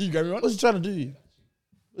 Can you grab me one? What's he trying to do?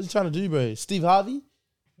 What's he trying to do, bro? Steve Harvey?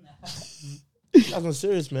 That's not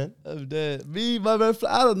serious, man. I'm dead. Me, my red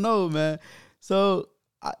flag. I don't know, man. So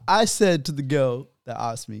I said to the girl that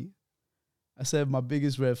asked me, I said my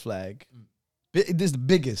biggest red flag, this is the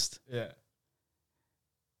biggest, Yeah.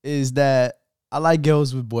 is that I like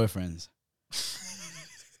girls with boyfriends.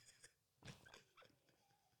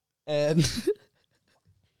 And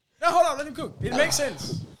No, hold on, let him cook. It makes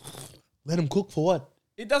sense. Let him cook for what?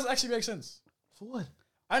 It does actually make sense. For what?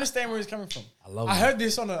 I understand where he's coming from. I heard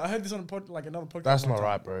this on a like another podcast. That's one not time.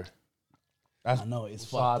 right, bro. That's I know it's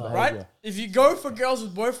Sad fucked up. Right? behavior. If you go for girls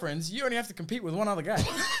with boyfriends, you only have to compete with one other guy.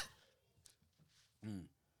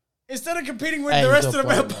 Instead of competing with Hey, the you rest of got the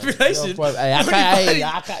male point, man. population, You got point. Hey, I you can't- only- hey,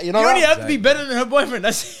 I can't- you know you only what? have to be better than her boyfriend.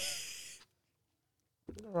 That's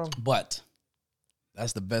But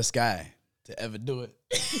that's the best guy to ever do it.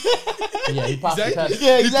 Yeah, he passed the Exactly. test.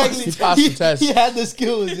 Yeah, exactly. He passed the test. He had the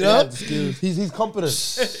skills, you He know. had the skills. He's competent.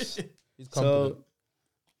 He's competent. So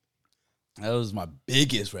that was my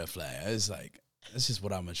biggest red flag. I was like, that's just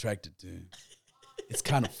what I'm attracted to. It's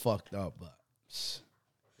kind of fucked up, but it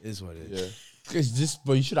is what it is. Yeah. It's just,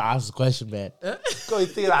 bro, you should have asked the question, man. Go and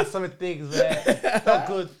think about some things, man. Not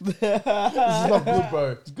good. This is not good,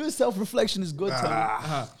 bro. Good self-reflection is good.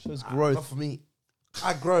 Tony. Shows growth. Not for me.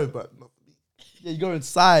 I grow, but not for me. Yeah, you go in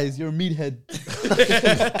size. You're a meathead.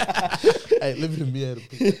 Hey, live in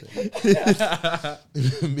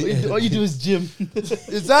me. All you do is gym.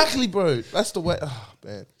 Exactly, bro. That's the way. Oh,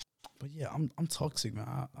 man. But yeah, I'm toxic, man.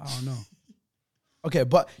 I don't know. Okay,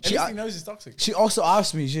 but At least he knows he's toxic. she also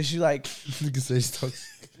asked me. She like, You can say he's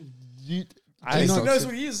toxic. you, I At ain't least he toxic. knows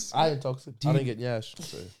what he is. I ain't toxic. I didn't get nyash.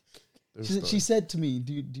 So she said to me,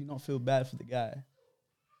 do you not feel bad for the guy?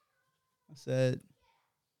 I said,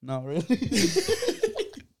 not really.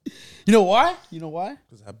 You know why? You know why?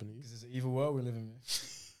 What's happened to you? This is an evil world we live in.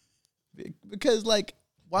 Because like,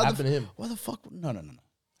 why Happened to him. Why the fuck? No. Happened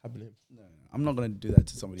to him. No. I'm not gonna do that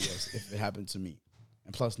to somebody else if it happened to me.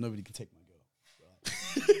 And plus, nobody can take my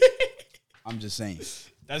girl. I'm just saying.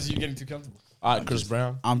 That's you getting too comfortable. All right, Chris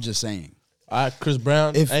Brown. I'm just saying. All right, Chris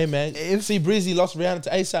Brown. If- Hey, man. if- See, Breezy lost Rihanna to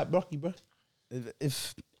ASAP Rocky, bro.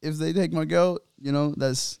 If they take my girl, you know,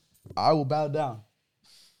 I will bow down.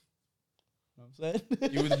 You know what I'm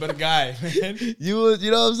saying? You were the better guy, man. You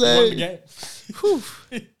you know what I'm won the saying?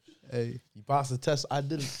 game. Hey. You passed the test. I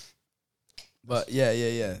didn't. But yeah.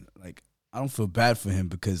 Like, I don't feel bad for him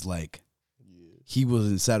because like he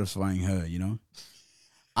wasn't satisfying her, you know?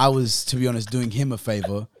 I was, to be honest, doing him a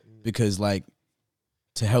favor because like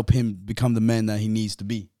to help him become the man that he needs to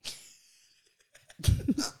be.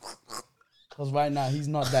 Because right now he's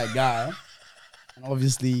not that guy. And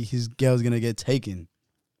obviously his girl's gonna get taken.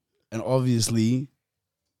 And obviously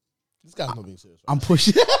This guy's not being serious. I'm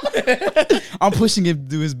pushing I'm pushing him to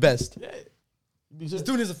do his best. He's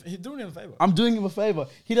doing him a favor. I'm doing him a favor.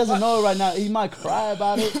 He doesn't know it right now. He might cry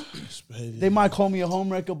about it. They might call me a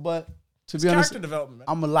homewrecker, but to be honest, Character development, man.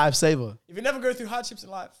 I'm a lifesaver. If you never go through hardships in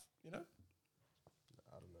life, you know?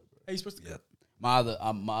 I don't know, bro. How you supposed to go? My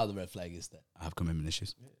other red flag is that I have commitment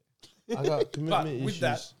issues. I got commitment issues. with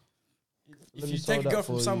that, Let If me you solve take a that girl for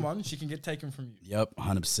from you. someone, she can get taken from you. Yep,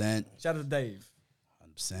 100%. Shout out to Dave.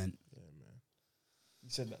 100%. You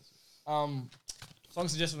said that. Song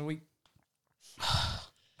suggestion of the week.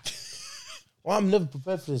 Well, I'm never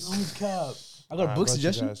prepared for this. I got a book you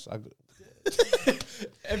suggestion. guys.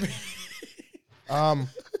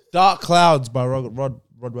 Dark Clouds by Rod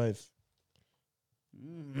Wave.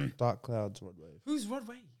 Dark Clouds, Rod Wave. Who's Rod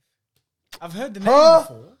Wave? I've heard the name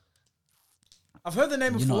before. I've heard the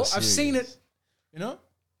name You're before. not I've seen serious. it, you know,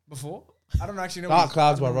 before. I don't actually know. Dark his-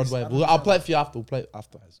 Clouds I by don't know Rod his- I Wave. don't know I'll his play it for you after. We'll play it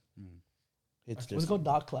after. It's What's it just called?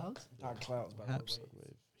 Dark Clouds? Dark Clouds by Rod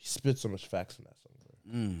Wave. he spits so much facts in that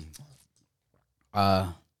song,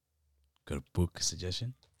 bro. Got a book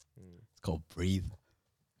suggestion. It's called Breathe.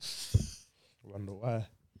 Wonder why.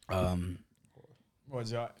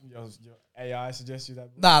 What's your AI suggest you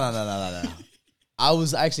that book? No. I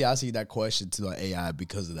was actually asking that question to the AI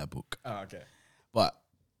because of that book. Oh, okay. But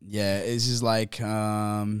yeah, it's just like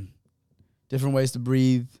different ways to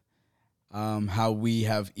breathe. How we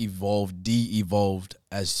have evolved, de-evolved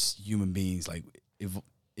as human beings. Like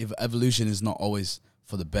if evolution is not always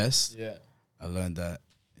for the best, Yeah. I learned that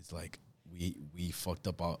it's like we fucked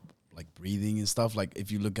up our like breathing and stuff. Like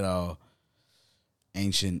if you look at our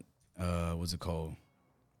ancient what's it called?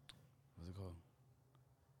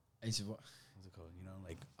 Ancient what? What's it called? You know,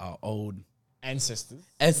 like our old Ancestors.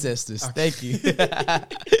 ancestors. Thank you.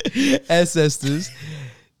 Ancestors.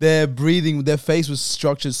 Their breathing, their face was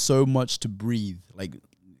structured so much to breathe. Like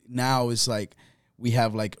now it's like we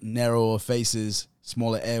have like narrower faces,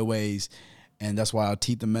 smaller airways, and that's why our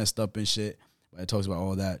teeth are messed up and shit. But it talks about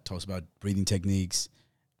all that. It talks about breathing techniques.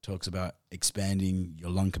 Talks about expanding your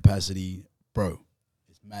lung capacity. Bro,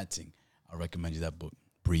 it's mad thing. I recommend you that book.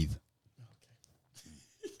 Breathe.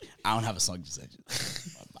 I don't have a song to say.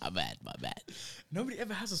 bad. Nobody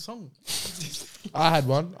ever has a song. I had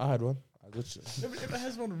one. I got you. Nobody ever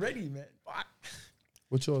has one ready, man. Fuck.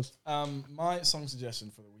 What's yours? My song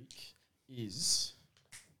suggestion for the week is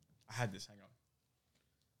I had this. Hang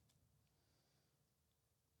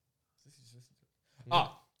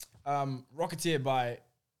on. Rocketeer by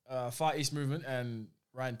Far East Movement and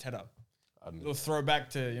Ryan Tedder. A little throwback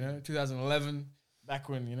to 2011, back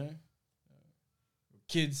when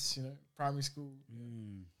kids, primary school.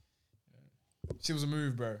 She was a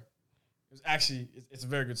move, bro. It was actually it's a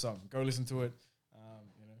very good song. Go listen to it.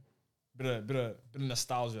 Bit of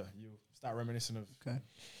nostalgia. You start reminiscing of the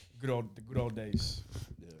good old days.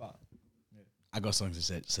 Yeah. But, I got something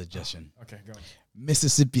to suggestion. Okay, go on.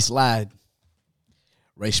 Mississippi Slide.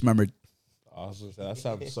 Ray Schmemmerd. I was gonna say that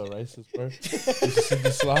sounds so racist, bro.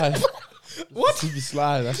 Mississippi Slide. What? Mississippi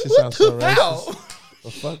Slide. That shit sounds so racist.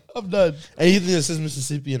 The fuck? I'm done. Anything that says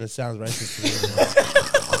Mississippi and it sounds racist to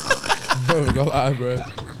me. Bro, go lie, bro.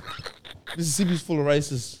 Mississippi's full of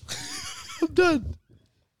racists. I'm done.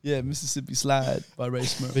 Yeah, Mississippi Slide by Ray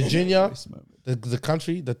Schmemmerd. Virginia, the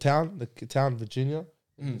country, the town Virginia,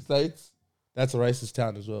 in the States, that's a racist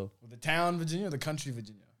town as well. The town Virginia or the country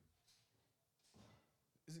Virginia?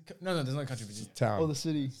 Is it no, there's no country Virginia. Town. Oh, the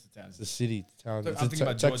city. It's the town. The city, town. I'm thinking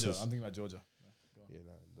about Georgia. I'm thinking about Georgia. Yeah,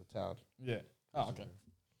 no, the town. Yeah. Oh, okay.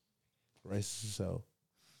 Racist as hell.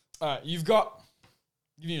 All right, you've got.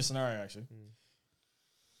 Give you a scenario actually.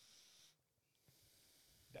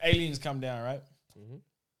 The aliens come down, right? Mm-hmm.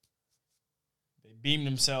 They beam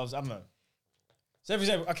themselves. I don't know. Say for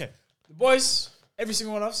example, okay, the boys, every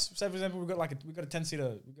single one of us. Say for example, we got a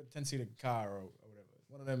 10-seater car or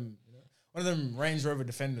whatever. One of them Range Rover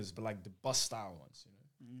Defenders, but like the bus style ones,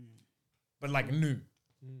 but like new,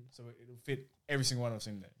 so it'll fit every single one of us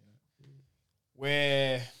in there.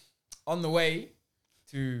 We're on the way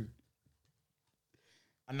to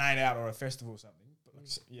a night out or a festival or something. But like,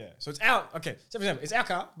 so it's out. Okay, so for example, it's our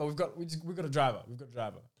car, but we've got a driver. We've got a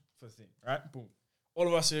driver for the thing, right? Boom. All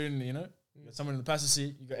of us are in, you got someone in the passenger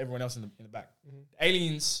seat. You got everyone else in the back. The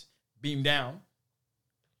aliens beam down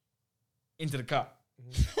into the car,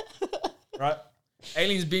 right?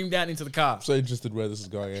 Aliens beam down into the car. I'm so interested where this is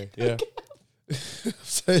going. Yeah.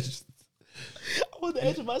 So interested. I'm on the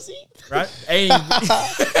edge of my seat. Right?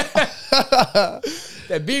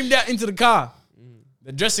 They beam down into the car.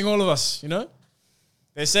 They're dressing all of us,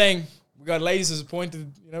 They're saying, we got lasers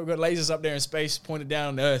pointed, we got lasers up there in space pointed down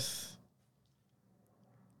on the Earth.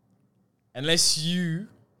 Unless you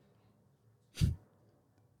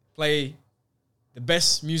play the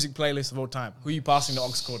best music playlist of all time, who are you passing the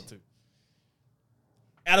aux cord to?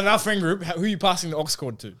 Out of our friend group, who are you passing the aux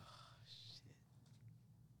cord to?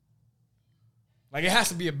 Like, it has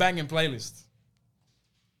to be a banging playlist.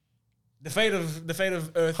 The fate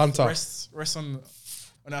of Earth Hunter. rests on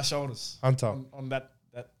our shoulders. Hunter. On that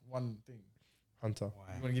one thing. Hunter.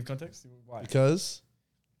 You want to give context? Why? Because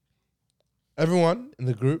everyone in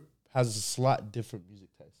the group has a slight different music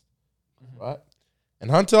taste, right? And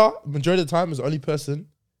Hunter, majority of the time, is the only person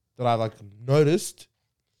that I noticed.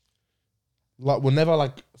 Like,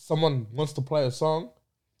 whenever someone wants to play a song,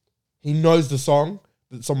 he knows the song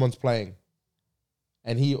that someone's playing,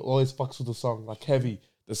 and he always fucks with the song heavy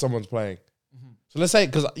that someone's playing. So let's say,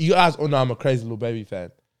 because you guys all know I'm a crazy Lil Baby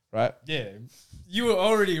fan, right? Yeah, you were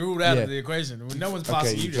already ruled out of the equation. No one's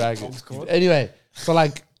passing you drag the it. aux cord. Anyway, so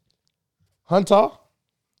Hunter,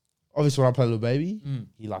 obviously when I play Lil Baby,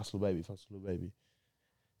 he likes Lil Baby, fucks with Lil Baby.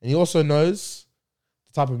 And he also knows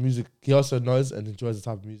the type of music, he also knows and enjoys the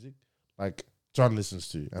type of music John listens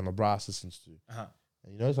to and LeBras listens to.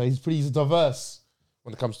 And so he's diverse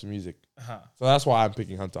when it comes to music. So that's why I'm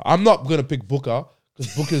picking Hunter. I'm not going to pick Booker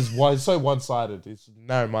because Booker's so one-sided. It's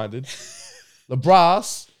narrow-minded.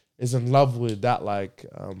 LeBras is in love with that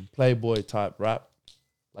Playboy type rap,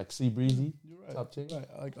 C Breezy type thing. Right,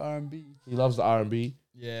 like R&B. He loves the R&B.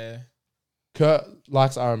 Yeah. Kurt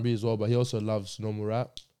likes R&B as well, but he also loves normal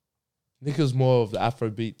rap. Nick is more of the Afro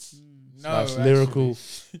beats. No, lyrical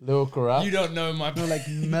rap. You don't know my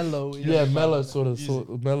Mellow. Yeah, mellow sort of music.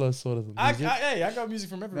 I got music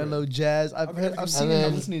from everywhere. Mellow jazz. I've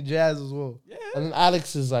listening to jazz as well. Yeah. And then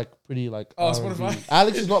Alex is pretty R&B. Spotify.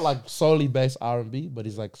 Alex is not solely based R&B, but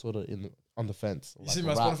he's sort of on the fence. You see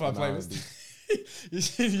my Spotify playlist? you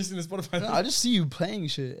see the Spotify? No, I just see you playing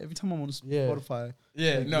shit every time I'm on Spotify.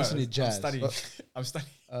 Yeah, listening to jazz. I'm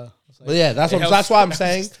studying. But yeah, that's why I'm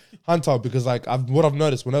saying Hunter, because what I've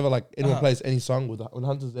noticed whenever anyone plays any song when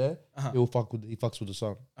Hunter's there, he fucks with the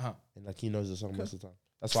song, and he knows the song most of the time.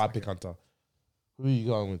 That's why I pick Hunter. Who are you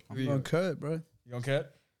going with? I'm going Kurt, bro. You going Kurt?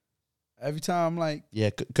 Every time I'm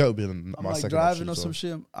Kurt would be my second driving option or some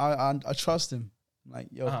shit, I trust him. I'm like,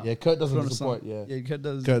 yo, Uh-huh. Yeah, Kurt doesn't put on a disappoint. song. Yeah, Yeah, Kurt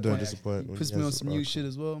does. Kurt don't disappoint. disappoint. when Puts he me has on to some rock. new shit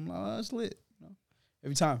as well. I'm like, oh, that's lit. You know?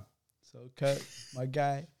 Every time. So Kurt, my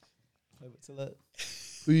guy. Leave it to let.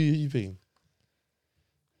 Who you picking?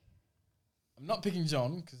 I'm not picking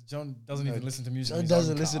John because John doesn't even listen to music. John in his own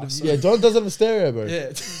doesn't car, listen to so- Yeah, John doesn't have a stereo, bro. Yeah.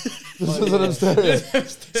 Doesn't have a stereo.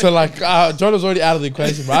 So like, John was already out of the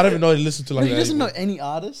equation, bro. I don't even know he listened to like. Bro, he that doesn't know anymore. any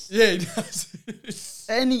artist. Yeah, he does.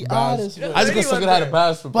 Any Bars. artist, Yeah, bro. I just got Anyone second hand there.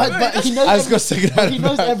 embarrassment. But he knows. I just got second hand he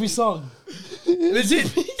knows embarrassment. every song.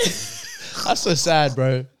 Legit. That's so sad,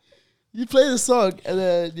 bro. You play the song and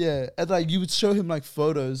then and like you would show him like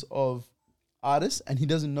photos of artists and he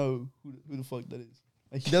doesn't know who the fuck that is.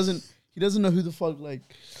 Like he doesn't know who the fuck like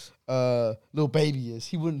Lil Baby is.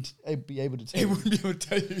 He wouldn't be able to tell. He you wouldn't be able to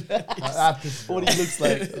tell you that. what he looks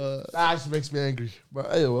like. That actually makes me angry.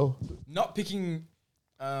 But hey, well. Not picking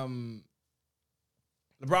LeBron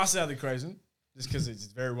out of the equation just because it's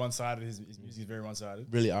very one-sided. His music is very one-sided.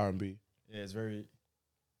 Really R&B. Yeah, it's very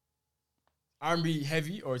R&B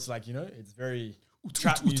heavy, or it's like, you know, it's very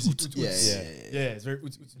trap music. Yeah. It's very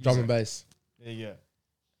Drum and music. bass. There you go.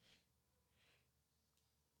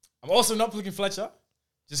 I'm also not picking Fletcher,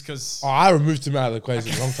 just because. Oh, I removed him out of the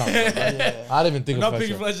equation a long time ago. bro. Yeah. I didn't even think I'm of not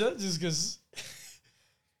picking Fletcher. Fletcher, just because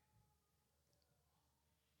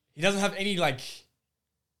he doesn't have any like.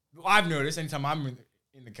 I've noticed anytime I'm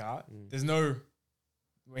in the car, there's no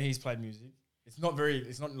when he's played music. It's not very.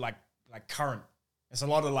 It's not like current. It's a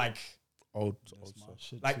lot of like Old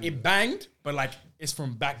stuff. it banged, but like it's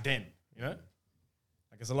from back then. You know,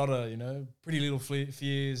 like it's a lot of Pretty Little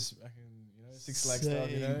Fears, Six Flags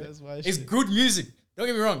stuff. You know, That's why it's good music. Don't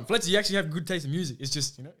get me wrong, Fletcher. You actually have good taste in music. It's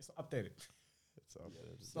just it's not updated. It's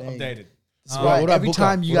not Dang. updated. That's What why about every Booker?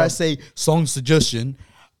 time you What guys say song suggestion,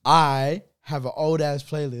 I have an old ass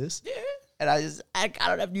playlist. Yeah. And I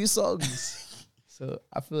don't have new songs. So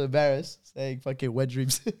I feel embarrassed saying fucking Wet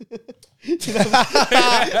Dreams. You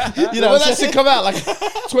know when that shit come out like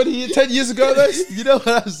 10 years ago, though? You know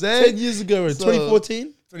what I'm saying? 10 years ago, in So-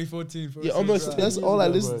 2014? 2014. Yeah, almost. Right. That's 10 all I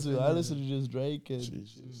years ago, listen bro. to. I listen to just Drake and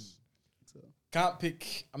Jesus. Can't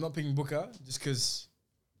pick. I'm not picking Booker just because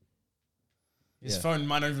his Yeah. phone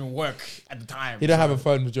might not even work at the time. He don't so have a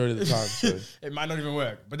phone majority of the time. So. It might not even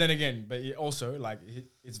work. But then again, it also like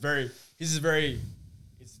it's very. This is very.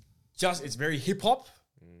 It's very hip hop,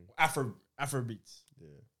 Afro beats. Yeah.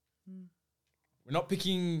 We're not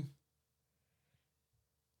picking.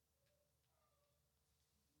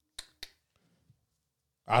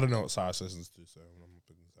 I don't know what Cyrus listens to, so I'm not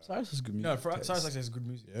picking Cyrus. Cyrus is good music. No, Cyrus like has good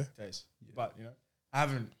music Yeah? taste. But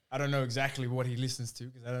I don't know exactly what he listens to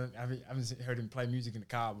because I haven't heard him play music in the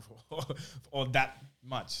car before or that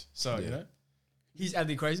much. So Yeah. he's out of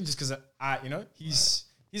the equation just because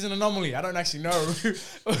he's an anomaly. I don't actually know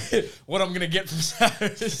what I'm gonna get from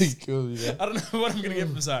Cyrus. Cool, yeah. I don't know what I'm gonna get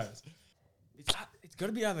from Cyrus. It's got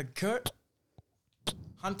to be either Kurt,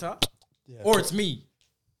 Hunter, or it's me.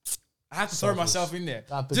 I have to throw myself in there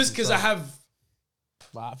That bitch just is because I tough. have.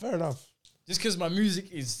 But fair enough. Just because my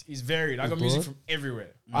music is varied. I got music broad. from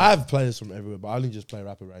everywhere. I have players from everywhere, but I only just play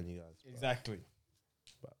rap around you guys. Exactly.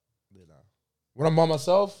 You know. When I'm by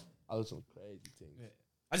myself, I listen to crazy things.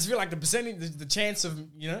 I just feel like the percentage, the chance of,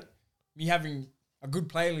 me having a good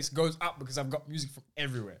playlist goes up because I've got music from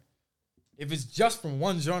everywhere. If it's just from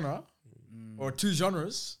one genre or two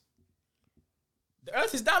genres, the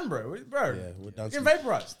earth is done, bro. Bro, Yeah, we're done. you're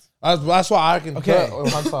vaporized. That's why I reckon Okay. Kurt or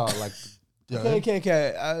Hunter, like, you know,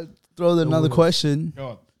 Okay. I throw another question. Go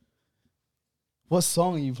on. What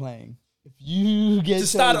song are you playing? If you get To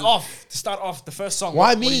start off, the first song. Why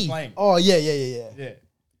what are me? you playing? Oh yeah. Yeah.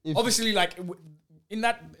 If- Obviously, like in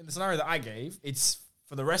the scenario that I gave, it's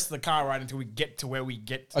for the rest of the car ride until we get to where we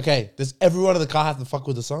get. okay, does everyone in the car have to fuck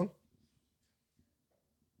with the song?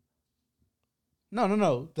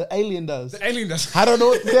 No. The alien does. The alien does. I don't know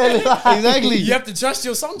what the alien Exactly. You have to trust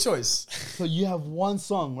your song choice. So you have one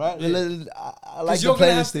song, right? Yeah. I like the you're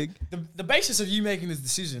gonna playlist have- thing. The basis of you making this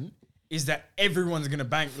decision is that everyone's gonna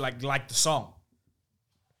bang like the song.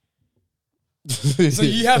 So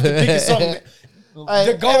you have to pick a song.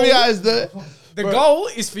 The goal, the goal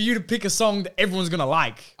is for you to pick a song that everyone's gonna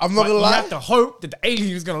like. I'm not But gonna lie. You have to hope that the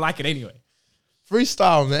alien is gonna like it anyway.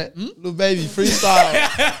 Freestyle, man. Little baby, freestyle.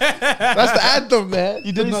 That's the anthem, man.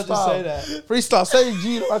 You did not just Freestyle. say that. Freestyle. Say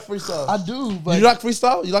G, you like freestyle. I do, but You like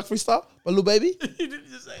freestyle? You like freestyle? But little baby? You didn't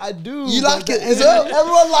just say I do. You but like the it? Is alien- it?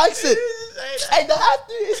 Everyone likes it. that. Hey, the anthem.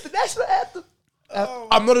 It's the national anthem.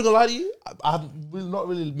 I'm not gonna lie to you. I've really not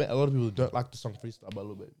really met a lot of people who don't like the song freestyle by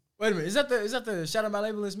Lil Baby. Wait a minute, is that the shout out my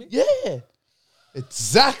label as me? Yeah,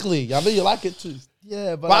 exactly. I know you like it too.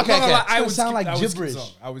 Yeah, but, But okay, it's okay. gonna sound like I would skip the gibberish. song.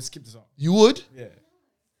 I would skip the song. You would? Yeah.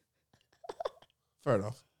 Fair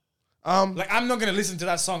enough. Like, I'm not gonna listen to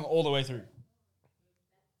that song all the way through.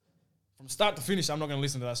 From start to finish, I'm not gonna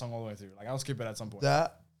listen to that song all the way through. Like, I'll skip it at some point.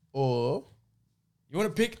 that or You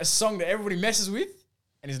want to pick a song that everybody messes with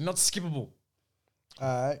and is not skippable.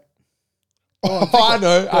 All right. I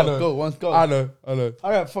know. Go, once go. I know.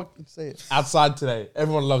 All right, fucking say it. Outside today,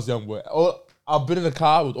 everyone loves YoungBoy. I've been in the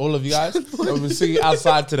car with all of you guys. and we're singing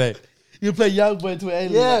outside today. You play YoungBoy to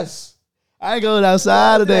Alien. Yes. I ain't going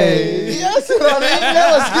outside today. Yes, you know what I mean?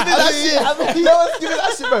 No one's skipping that shit. No one's skipping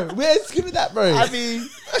that shit, bro. We ain't skipping that, bro. I mean,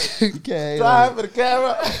 okay. Time for the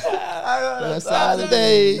camera. Outside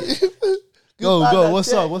today. Go. What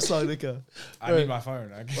song, Nika? I need my phone.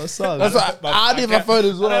 What song? That's right. I need my phone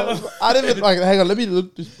as well. I didn't even, like, hang on, let me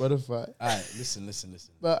look to Spotify. All right, listen.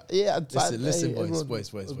 But yeah, outside Listen, today, boys.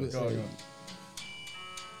 Go.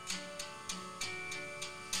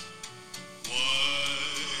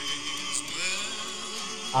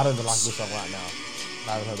 I don't even like this song right now.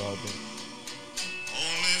 I haven't heard the whole thing.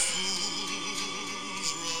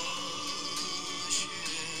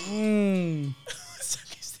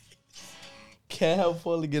 Can't help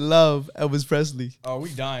falling in love, Elvis Presley. Oh, we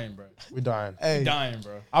dying, bro. We're dying. Hey, We dying,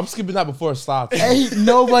 bro. I'm skipping that before it starts. ain't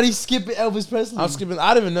nobody skipping Elvis Presley. I'm skipping.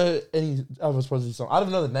 I don't even know any Elvis Presley song. I don't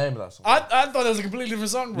even know the name of that song. I thought it was a completely different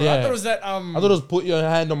song, bro. I Yeah. thought it was that I thought it was "Put Your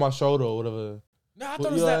Hand on My Shoulder" or whatever. No, I thought Put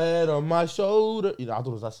it was your that. head on my shoulder. You know, I thought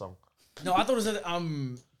it was that song. No, I thought it was that.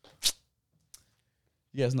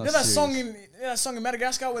 Yeah, it's not You know that serious. song in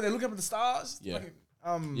Madagascar where they look up at the stars. Yeah. Like,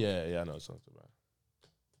 Yeah, I know what song's about.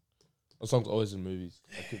 That song's always in movies.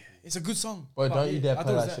 it's a good song. Boy, don't you dare I play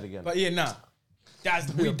thought it that was shit again. But yeah, nah.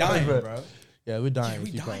 Guys, we Yeah, dying, bro. bro. Yeah, we're dying. Yeah, we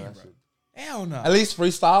if you play dying, that bro. shit. Hell no. At least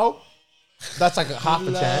freestyle. That's like a half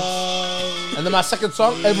a chance. And then my second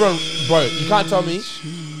song, everyone, bro, you can't tell me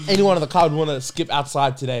anyone in the car would want to skip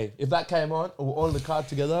outside today. If that came on, and we're all in the car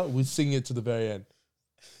together, we'd sing it to the very end.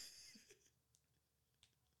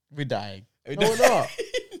 We're dying. No, we're not.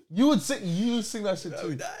 You would sing that shit too.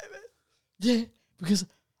 We dying, man. Yeah, because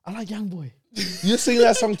I like YoungBoy. You're singing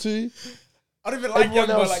that song too. I don't even like Everyone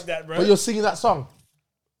Young Boy else- like that, bro. But you're singing that song.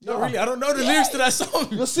 Not really. I don't know the lyrics to that song.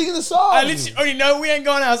 You're singing the song. I literally only know we ain't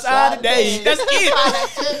going outside today. That's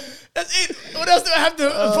it. That's it. What else do I have to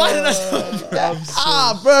apply to that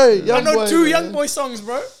song? bro. I know two man. Young Boy songs,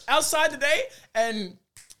 bro. Outside Today and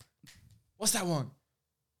what's that one?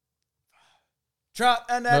 Trap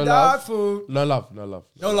and that No dog Love. food. No love. No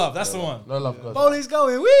Love. That's the one. No love. Goes. Police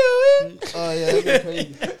going wee wee. Oh yeah, that's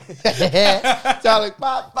crazy. Charlie,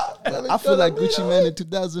 pop, pop. I feel like Gucci Mane in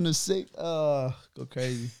 2006. Go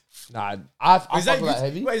crazy. Nah, I Is fuck that with that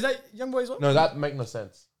heavy. Wait, is that Young Boy's one? No, that make no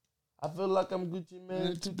sense. I feel like I'm Gucci man.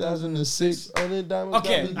 In 2006. Only diamond.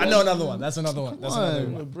 Okay, I know another one. That's another one. That's another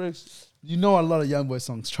on. one. Bricks. You know a lot of YoungBoy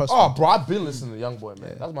songs. Trust Oh, me. bro, I've been listening to YoungBoy,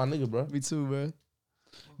 man. That's my nigga, bro. Me too, bro.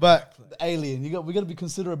 But the Alien, we gotta be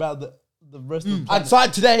considerate about the rest of the planet.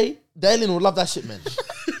 Outside today, the alien would love that shit, man.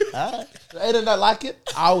 Alright. The alien that like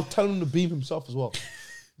it, I'll tell him to beam himself as well.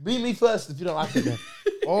 Beam me first if you don't like it, man.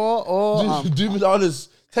 Or Do me the honors.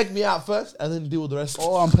 Take me out first and then deal with the rest.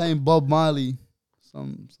 I'm playing Bob Marley.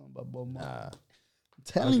 Some about Bob Marley. Nah. I'm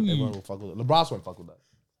telling Everyone you. will fuck with it. LeBron won't fuck with that.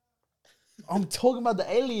 I'm talking about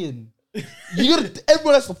the Alien. You gotta,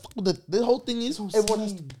 everyone has to fuck with it. The whole thing is, everyone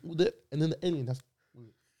has to fuck with it, and then the alien has to.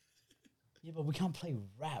 Yeah, but we can't play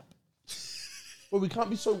rap. Well, we can't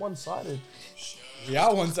be so one-sided. We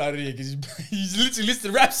are one sided here because he's literally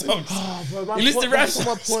listed rap songs. Bro, You listen to rap that's my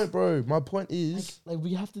songs. point, bro. My point is, Like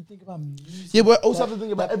we have to think about music. yeah, but also have to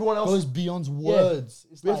think about everyone else. Goes beyond words.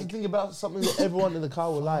 It's We have like to think about something that everyone in the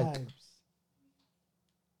car will like. vibes.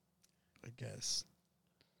 I guess.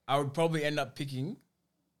 I would probably end up picking.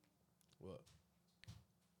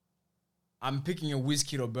 I'm picking a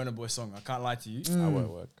Wizkid or Burna Boy song. I can't lie to you. That won't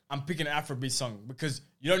work. I'm picking an Afrobeat song because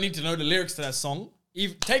you don't need to know the lyrics to that song.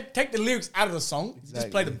 Take the lyrics out of the song. Just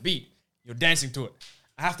play the beat. You're dancing to it.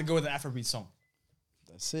 I have to go with an Afrobeat song.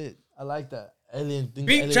 That's it. I like that. Alien thing.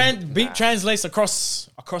 Beat translates across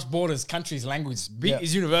borders, countries, languages. Beat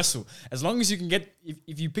is universal. As long as you can get,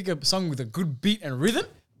 if you pick a song with a good beat and rhythm,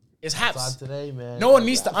 it's haps. Today, man. No one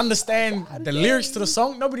needs to understand the lyrics to the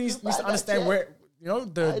song. Nobody needs to understand where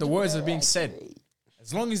the words are being said.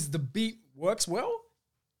 As long as the beat works well,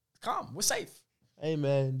 calm. We're safe. Hey,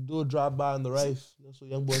 man, do a drive-by on the rave. That's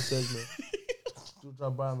what YoungBoy says, man. Do a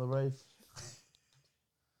drive-by on the rave.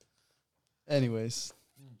 Anyways.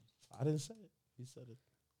 I didn't say it. He said it.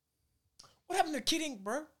 What happened to Kid Ink,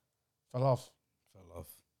 bro? Fell off.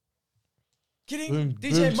 Kid Ink, Boom,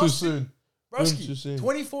 DJ boom too Mustard, soon. broski, too soon.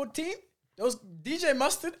 2014. There was DJ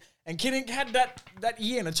Mustard And Kid had that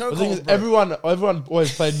year in a The thing is, chokehold, bro. everyone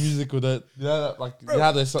always played music with it. You know that, like, you know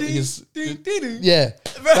how they Ding, his, ding, ding, ding. yeah.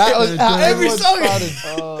 Bro, That was how every everyone song. started.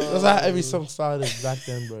 That's how every song started back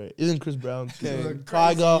then, bro. Isn't Chris Brown? It was a crazy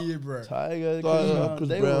Tiger, year, bro. Tiger, Tiger, Chris Chris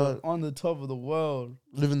they Brown. were on the top of the world.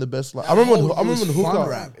 living the best life. That I remember whole when year was Hooker. fun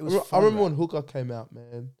rap. It was I fun remember rap. when Hooker came out,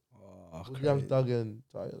 man. Oh, With Young Thug and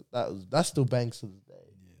Tiger. That's still bangs to this day.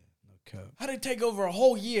 Yeah, no cap. How did it take over a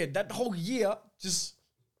whole year? That whole year, just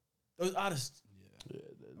those artists.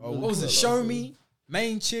 Oh, What was it? Show Me,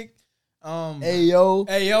 Main Chick, Hey yo,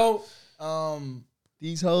 Ayo,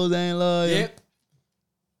 these hoes ain't loyal. yep.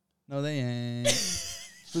 No, they ain't.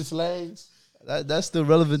 Switch lanes. That's still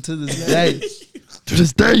relevant to this day. To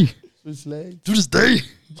this day. Switch lanes. To this day.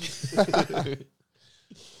 But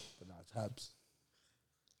nah, it's Habs.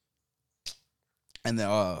 And then,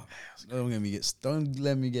 don't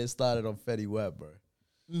let me get started on Fetty Wap, bro.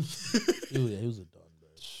 He was a don, bro.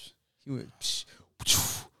 He went,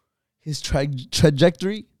 his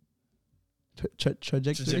trajectory.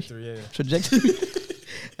 Trajectory, yeah. Trajectory.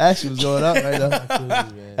 Actually was going up right now.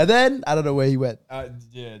 And then I don't know where he went.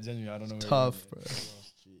 Yeah, genuinely, I don't know. Where Tough, it bro.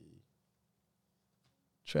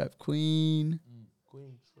 Trap Queen.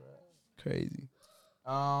 Queen Trap. Crazy.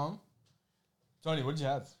 went. Tony, what did you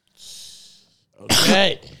have?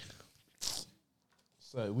 Okay.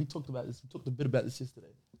 So we talked about this. We talked a bit about this yesterday.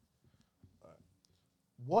 Alright.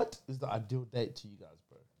 What is the ideal date to you guys,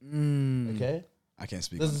 bro? Okay. I can't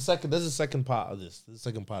speak. There's a second part of this. There's a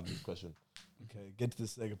second part of this question. Okay, get to the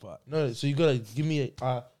second part. No, so you gotta give me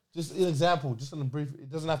just an example, just in a brief. It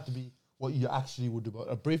doesn't have to be what you actually would do, but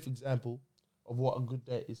a brief example of what a good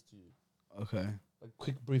date is to you. Okay. A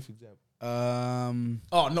quick, brief example.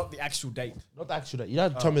 Oh, not the actual date. Not the actual date. You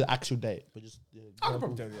don't have to tell me the actual date, but just the I can example.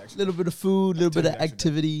 probably tell you the actual. Little bit of food, little bit tell of you actually.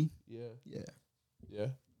 activity. Yeah, Yeah, yeah.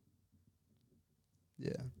 yeah.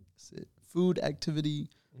 That's it. Food, activity,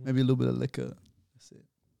 maybe a little bit of liquor. That's it.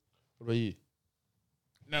 What about you?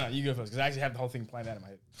 No, you go first because I actually have the whole thing planned out in my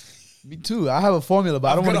head. Me too. I have a formula, but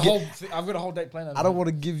I don't want to get. I've got a whole date planned out. I don't want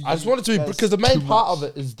to give you. I just wanted to be guys because the main too part much.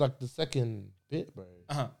 of it is like the second bit, bro.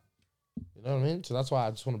 Uh-huh. You know what I mean? So that's why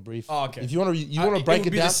I just want to brief. Oh, okay. If you want to, you want to break would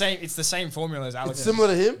it be down. The same. It's the same formula as Alex. It's similar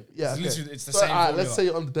to him. Yeah, It's okay. literally it's the So, same. alright, Formula. let's say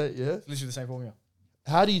you're on the date. Yeah. It's literally the same formula.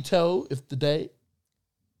 How do you tell if the date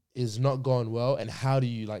is not going well, and how do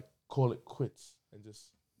you like call it quits and just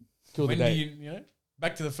kill When the do date? you know?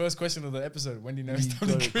 Back to the first question of the episode. When do you know it's You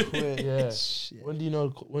time to gotta quit? Yeah. Shit. When do you know?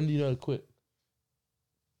 When do you know to quit?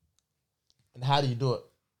 And how do you do it?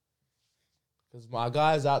 Because my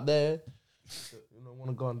guys out there, want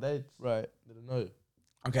to go on dates. Right. They don't know.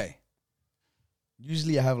 Okay.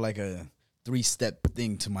 Usually I have like a 3-step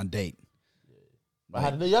thing to my date.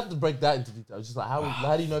 But you have to break that into detail. It's just like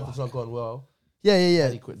how do you know if it's not going well? Yeah, How do yeah,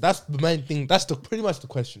 you quit? That's the main thing. That's pretty much the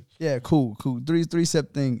question. yeah. Cool.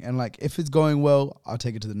 3-step thing, and like if it's going well, I'll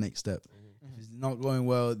take it to the next step. If it's not going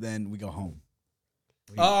well, then we go home.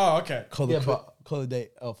 Oh, okay. Call Yeah, the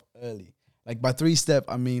date off early. Like by 3-step,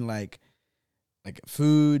 I mean like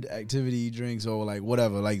food, activity, drinks, or like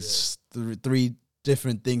whatever. Like three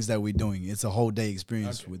different things that we're doing. It's a whole day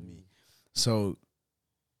experience with me. So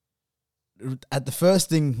at the first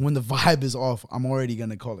thing, when the vibe is off, I'm already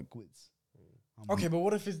gonna call it quits. Okay, but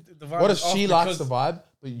what if it's the vibe? What if is off she likes because- the vibe,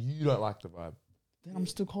 but you don't like the vibe? Then I'm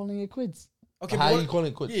still calling it quits. Okay, How but are what- you calling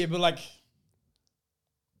it quits? Yeah, but like,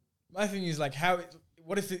 my thing is like,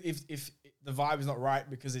 what if the vibe is not right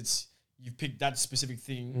because it's you picked that specific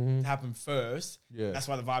thing to happen first? Yeah. That's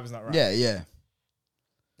why the vibe is not right. Yeah, yeah.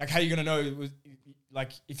 Like, how are you gonna know? It was,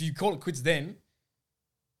 like, if you call it quits, then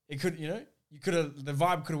it could, you could have the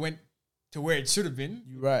vibe could have went to where it should have been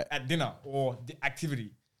You're right. at dinner or the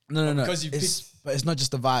activity. No. because you But it's not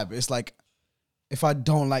just the vibe. It's like if I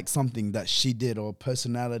don't like something that she did or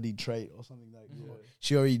personality trait or something like or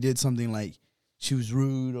she already did something like she was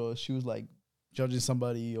rude or she was like judging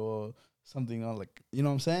somebody or something or like, you know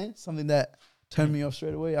what I'm saying? Something that turned me off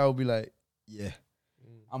straight away, I would be like, yeah,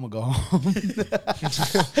 I'm gonna go home.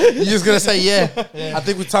 You're just gonna say yeah. I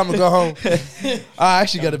think it's time to go home. I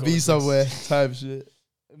actually gotta go be with somewhere type shit.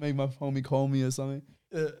 Make my homie call me or something.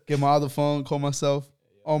 Get my other phone, call myself.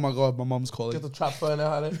 Oh my God, my mom's calling. Get the trap phone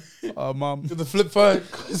out of there. Mom, Get the flip phone.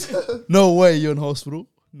 no way you're in hospital.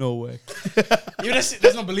 No way. Even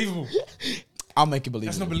that's not believable. I'll make it believable.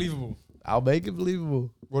 That's not believable. I'll make it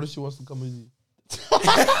believable. What if she wants to come with you?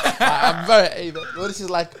 I'm very able. What if she's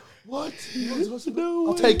like, what? No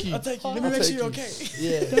I'll take you. I'll take you. Let me I'll make take sure you're you. okay.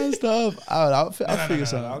 Yeah. That's tough. I'll figure No,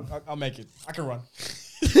 something. I'll make it. I can run.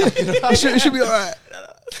 It should be all right.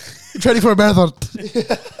 Training for a marathon.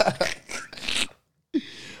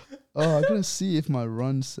 Oh, I'm gonna see if my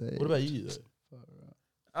run say. What about you though?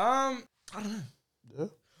 I don't know. Yeah.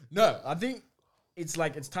 No, I think it's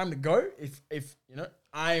like it's time to go. If you know,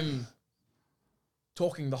 I'm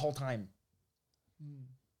talking the whole time.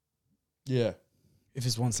 Yeah. If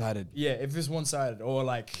it's one sided. Yeah, if it's one sided or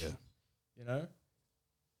like, Yeah. you know,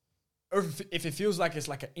 or if it feels like it's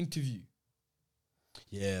like an interview.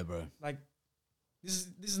 Yeah, bro. Like this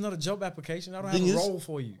is not a job application. I don't Thing have a is, role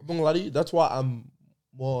for you. I'm not gonna lie to you, that's why I'm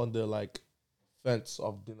more on the like fence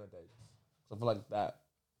of dinner dates. I feel like that.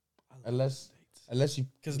 Unless you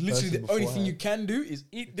Because literally the only thing you can do is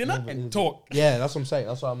eat dinner Never and interview. talk. Yeah, that's what I'm saying.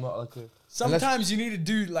 That's why I'm not like Sometimes you need to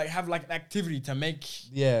do like have like an activity to make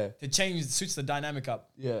yeah. to change switch the dynamic up.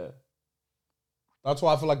 Yeah. That's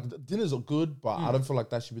why I feel like dinners are good, but I don't feel like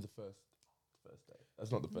that should be the first date.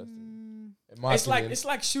 That's not the first thing. In my opinion, It's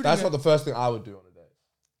like shooting. that's not the first thing I would do on a date.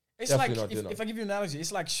 It's definitely like not dinner. if I give you an analogy,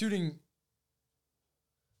 it's like shooting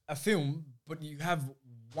a film, but you have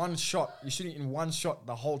one shot. You're shooting in one shot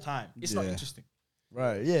the whole time. It's not Yeah. interesting.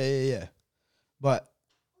 Right. Yeah. But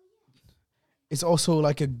it's also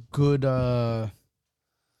like a good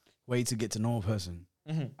way to get to know a person.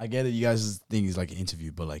 Mm-hmm. I get it. You guys think it's like an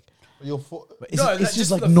interview, but like, But you're for, but it's just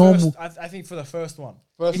like the normal. First, I think for the first one.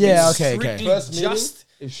 first Yeah, It's okay. strictly First meeting, Just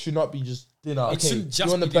it should not be just dinner. it Okay, shouldn't just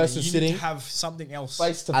you and the be dinner. person You need sitting to have something else.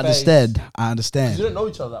 face to I face. understand. I You understand. don't know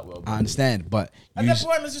each other that well. Bro. I understand. But At that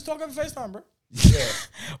point, let's just talk over FaceTime, bro. Yeah.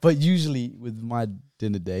 but usually with my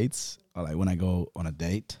dinner dates, or like when I go on a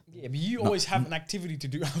date, Yeah, but you always have an activity to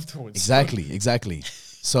do afterwards. exactly.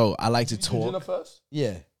 So I like to You do dinner talk. first.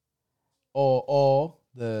 Yeah. Or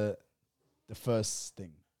the first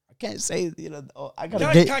thing. I can't say, you know. I gotta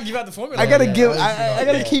You get. can't give out the formula. I gotta yeah, give. I I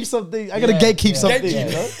gotta yeah. keep something. I gotta gatekeep something. Gatekeep.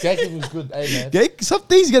 You know. Gatekeeping is good, hey man. Some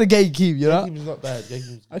things you gotta gatekeep. You know. Gatekeeping is not bad.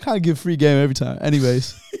 Gatekeeping is I can't give free game every time.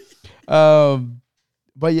 Anyways,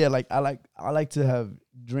 but yeah, like I like to have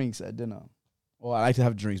drinks at dinner, or I like to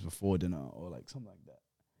have drinks before dinner, or like something like that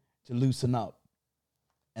to loosen up.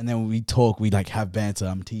 And then when we talk, we like have banter.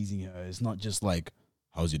 I'm teasing her. It's not just like,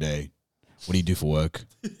 "How's your day? What do you do for work?"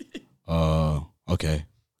 Okay.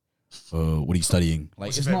 What are you studying? Like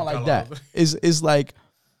What's it's your not like favorite that. colour? It's like,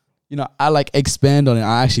 you know, I like expand on it.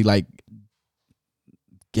 I actually like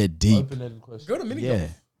get deep. open-ended question. Go to mini Yeah.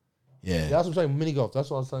 golf. Yeah. Yeah, that's what I'm saying. Mini golf. That's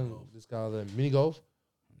what I was telling this guy there. Mini golf.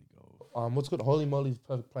 What's good? Holy moly's the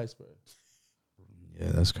perfect place, bro.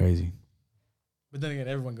 Yeah, that's crazy. But then again,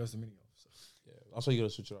 everyone goes to mini golf. So. Yeah, that's why you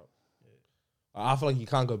gotta switch it up. I feel like you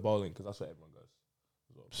can't go bowling because that's where everyone goes.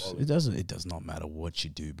 Bowling. It does not matter what you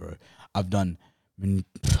do, bro. I've done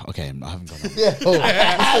okay, I haven't gone on. Yeah, oh,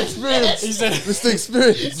 Mr. Experience. He said, Mr.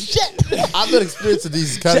 Experience. Shit, I've got experience in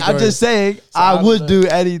these See, categories. I'm just saying I I would don't do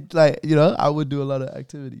any I would do a lot of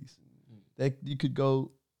activities. Like you could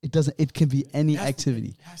go it can be any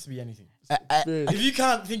activity. It has to be anything. Experience. If you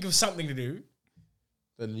can't think of something to do,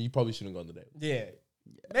 Then you probably shouldn't go on the date. yeah,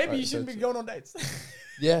 maybe Right, you shouldn't be that's going on dates.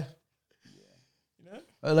 Yeah, You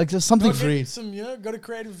know, Like there's something go free. get some, you know, go to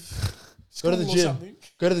creative. Go to the school or gym. something.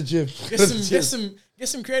 go to the gym. Go to the gym. Get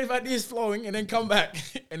some creative ideas flowing, and then come back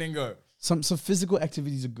and then go. Some physical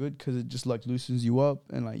activities are good because it just like loosens you up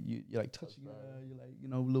and like you're like touching her, you're like, you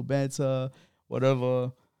know, a little banter,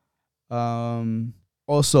 whatever.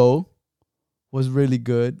 Also was really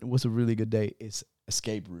good. What's a really good day? It's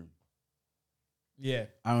escape room. Yeah,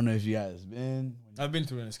 I don't know if you guys been I've been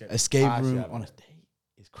to an escape. escape I actually room haven't. on a date.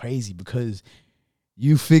 It's crazy because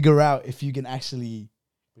you figure out if you can actually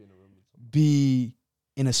be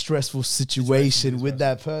in a stressful situation with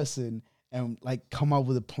that person and like come up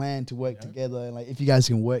with a plan to work together, and like if you guys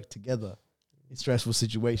can work together in stressful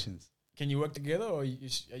situations. Can you work together, or are you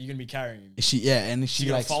gonna be carrying him? Is she and is she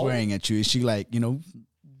gonna like fall? swearing at you? Is she like, you know,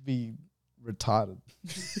 be retarded?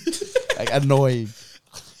 Like annoying.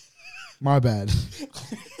 My bad.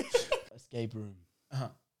 Escape room. Uh-huh.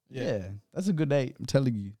 Yeah, that's a good date. I'm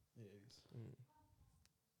telling you.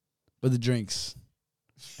 But the drinks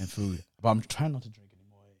and food. But I'm trying not to drink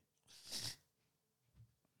anymore.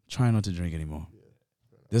 Trying not to drink anymore.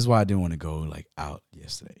 This is why I didn't want to go like out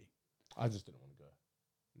yesterday. I just didn't want to go.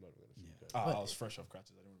 I'm not gonna go. I was fresh off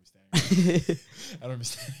crutches. I don't want to be staying. I don't want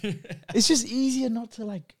to be staying. It's just easier not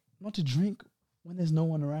to drink when there's no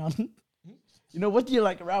one around. You know, what you're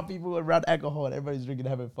like around people, around alcohol, and everybody's drinking,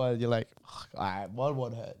 having fun. You're like, all right, one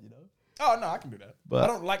won't hurt, you know? Oh no, I can do that. But- I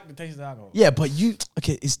don't like the taste of alcohol. Yeah, but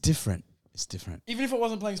it's different. It's different. Even if I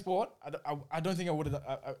wasn't playing sport, I don't think I would.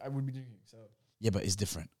 I would be drinking. So Yeah, but it's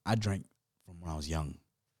different. I drank from when I was young.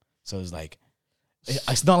 So it's like,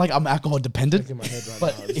 it's not like I'm alcohol dependent. In my head right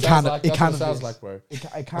But now. it sounds kinda- like, it that's kinda what it sounds is. like, bro. It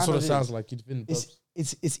That's kind what of it sounds like. You've been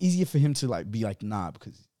It's easier for him to like be like, nah,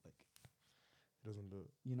 because like, doesn't do it.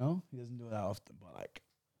 you know, he doesn't do it that often. But like,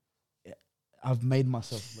 yeah, I've made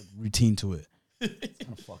myself like routine to it. It's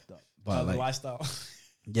kind of fucked up, but the like lifestyle.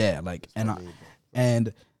 yeah, like and Funny,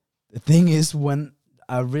 and the thing is when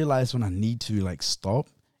I realize when I need to like stop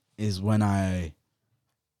is when I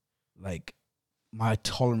like my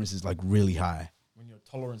tolerance is like really high. When your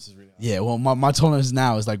tolerance is really high. Yeah, well, my tolerance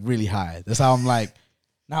now is like really high. That's how I'm like,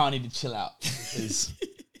 now I need to chill out because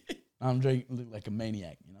I'm look like a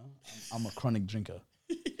maniac, you know? I'm a chronic drinker.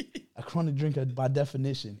 A chronic drinker, by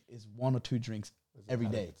definition, is 1 or 2 drinks every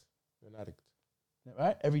day. You're an addict.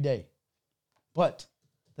 Right? Every day. But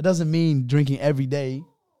that doesn't mean drinking every day.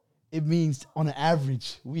 It means on an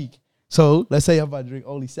average week. So let's say if I drink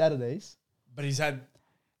only Saturdays, But he's had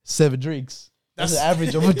 7 drinks. That's That's- an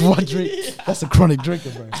average of 1 drink. That's a chronic drinker,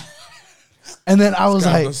 bro. And then I was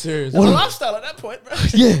like, serious. a what- lifestyle at that point, bro.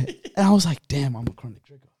 yeah. And I was like, damn, I'm a chronic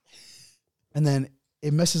drinker. And then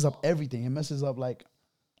it messes up everything. It messes up like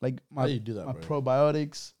How my, do you do that, my bro?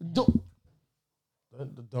 probiotics. Don't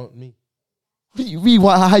me.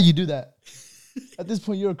 How you do that? At this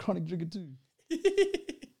point, you're a chronic drinker too.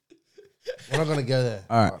 We're not gonna go there.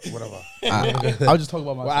 All right. Whatever. I'll just talk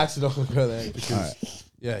about We're myself. actually not gonna go there because Alright.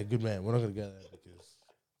 yeah, good man. We're not gonna go there because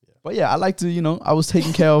But yeah, I like to, I was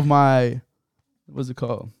taking care of my, what's it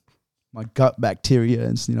called? My gut bacteria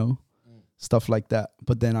and, stuff like that.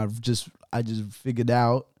 But then I just figured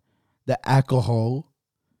out that alcohol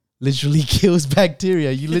literally kills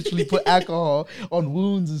bacteria. You literally put alcohol on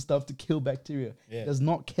wounds and stuff to kill bacteria. Yeah. Does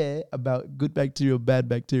not care about good bacteria or bad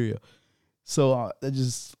bacteria. So that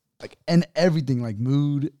just like, and everything like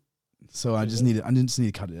mood. So I just need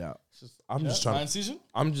to cut it out. it's just, I'm just My trying. incision?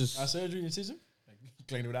 I'm just My surgery incision? Like,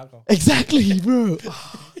 clean it with alcohol. Exactly, bro.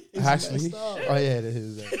 actually. messed up. Oh yeah, it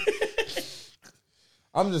is.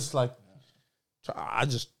 I'm just like, I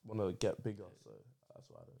just want to get bigger. So that's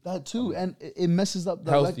why. That too, and it messes up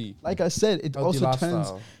the Healthy. Like I said, it Healthy also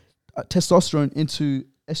turns lifestyle. testosterone into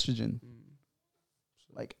estrogen.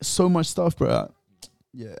 Like so much stuff, bro.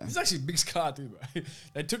 Yeah. It's actually a big scar too, bro.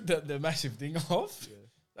 They took the massive thing off.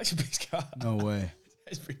 It's actually a big scar. No way.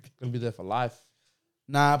 It's pretty big. Gonna be there for life.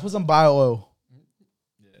 Nah, put some bio oil.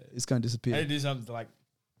 Yeah. It's gonna I disappear. need to do something to like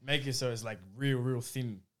make it so it's like real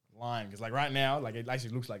thin line. Because like right now, like it actually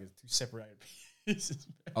looks like it's 2 separated pieces.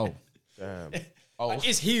 Oh, Damn. Like,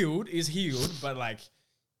 it's healed, but like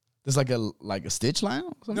there's like a stitch line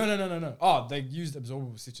or something. no. Oh, they used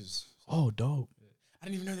absorbable stitches. Oh, dope. I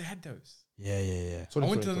didn't even know they had those. Yeah. I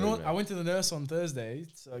went to I went to the nurse on Thursday,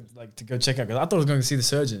 so like to go check out because I thought I was going to see the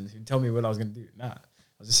surgeon. He'd tell me what I was going to do. Nah, I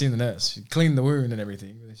was just seeing the nurse. She cleaned the wound and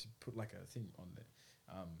everything, but then she put like a thing on there,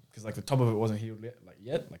 because like the top of it wasn't healed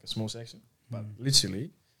yet, like a small section, but literally,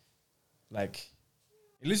 like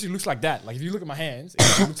it literally looks like that. Like if you look at my hands, it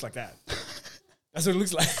literally looks like that. That's what it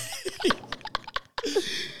looks like.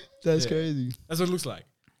 That's Yeah. crazy. That's what it looks like.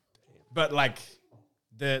 But like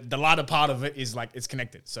the latter part of it is like it's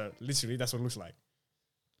connected. So literally, that's what it looks like.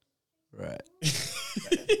 Right.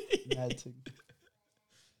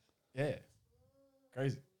 Yeah,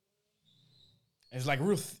 crazy. And it's like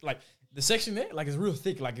real, like the section there, like it's real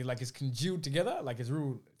thick, like it's congealed together, like it's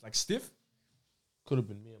real, like stiff. Could have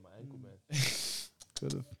been me and my ankle, man.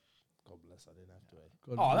 Could've. God bless. I didn't have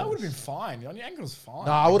to. Oh, that would have been fine. On your ankle's fine.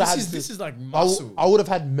 Nah, I would've This had is- to- This is like muscle. I would have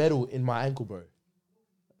had metal in my ankle, bro.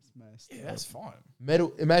 Yeah, that's fine.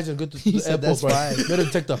 Metal. Imagine go to He the said airport, that's bro. fine. Metal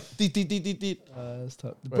detector. Deet, deet, deet, deet, deet. That's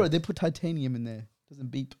tough. Bro, they put titanium in there. Doesn't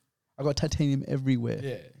beep. I got titanium everywhere.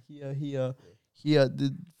 Yeah. Here.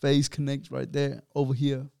 The phase connects right there. Over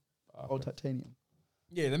here. All titanium.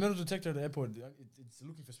 Yeah, the metal detector at the airport, it's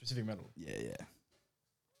looking for specific metal. Yeah.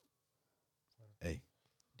 Hey.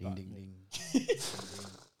 Ding, But- ding, ding.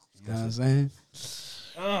 You know what I'm saying?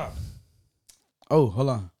 Ah, Oh, hold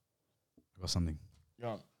on. I got something. go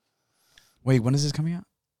on. Wait, when is this coming out?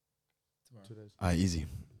 2 days. Easy.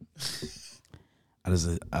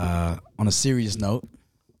 On a serious note,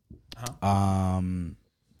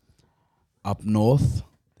 up north,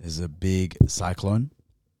 there's a big cyclone.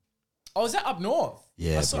 Oh, is that up north?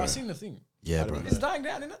 Yeah, I bro. seen the thing. Yeah, bro. It's dying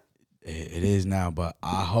down, isn't it? It is now, but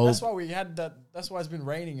I hope. That's why we had that. That's why it's been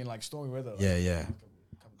raining in like stormy weather. Like, Yeah.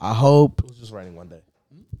 I hope. It was just raining one day.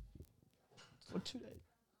 For 2 days.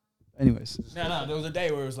 Anyways, No, there was a day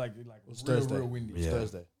where it was like was real, Thursday. real windy. Yeah.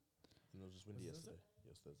 Thursday. And it was just windy yesterday.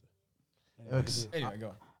 Yes, Thursday. Anyway,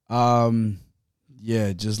 go on.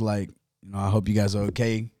 yeah, just like I hope you guys are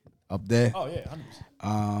okay up there. Oh yeah,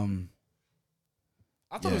 100%.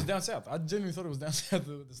 I thought it was Yeah. down south. I genuinely thought it was down south.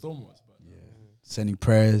 The storm was, but Sending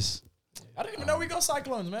prayers. I didn't even know we got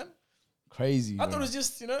cyclones, man. Crazy. I thought bro. it was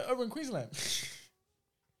just over in Queensland.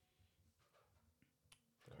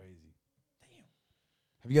 Crazy. Damn.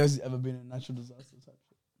 Have you guys ever been in a natural disaster type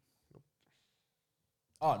shit?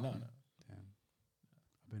 Oh no.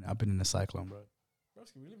 I've been in a cyclone, bro.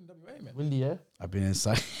 Broski, we live in WA, man. Windy, yeah. I've been in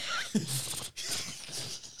cyclone.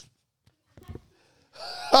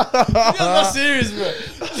 You're not serious, bro.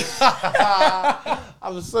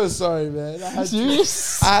 I'm so sorry, man. I had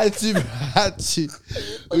Serious? I had to.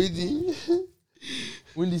 Windy.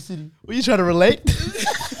 Windy City. Were you trying to relate?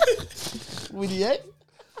 Windy, eh?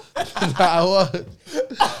 Nah, I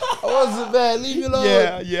wasn't, man. Leave me alone.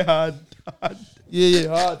 yeah. Yeah,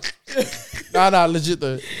 hard. Nah, legit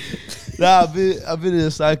though. Nah, I've been in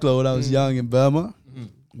a cyclone when I was young in Burma.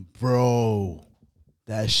 Bro,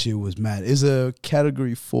 that shit was mad. It's a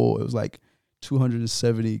category 4. It was like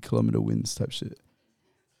 270 kilometer winds type shit.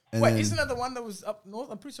 And Wait, then- isn't that the one that was up north?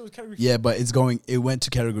 I'm pretty sure it was category. Yeah, but it went to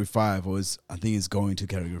category 5, or I think it's going to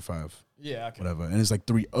category 5. Yeah, okay. Whatever. And it's like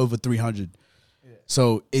over 300. Yeah.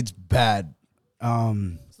 So it's bad.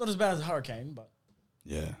 It's not as bad as a hurricane, but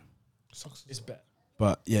Yeah. it's bad.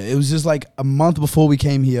 But yeah, it was just like a month before we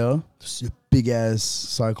came here. Just a big ass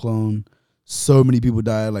cyclone. So many people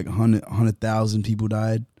died, like 100,000 people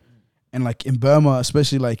died. And like in Burma,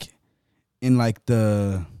 especially like in like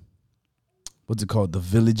the, what's it called? The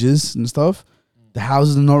villages and stuff. The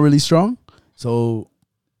houses are not really strong. So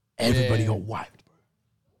everybody Yeah. got wiped.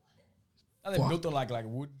 And they built on like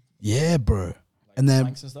wood, Yeah, bro. like And then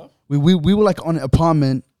planks and stuff. we were like on an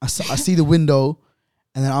apartment. I see the window,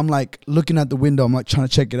 and then I'm like looking at the window. I'm like trying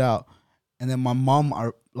to check it out, and then my mom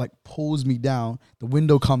like pulls me down. The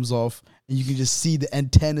window comes off, and you can just see the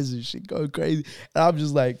antennas and shit go crazy. And I'm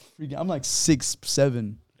just like freaking. I'm like 6,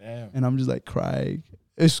 7, Damn. and I'm just like crying.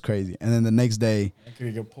 It's crazy. And then the next day, I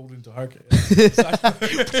could get pulled into a hurricane.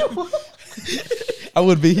 I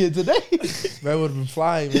would be here today. Man would have been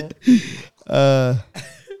flying, man.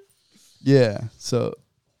 Yeah. So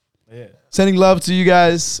Yeah. sending love to you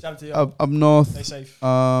guys Shout out to you. up north. Stay safe.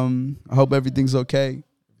 I hope everything's okay.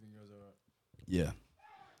 Everything goes alright. Yeah.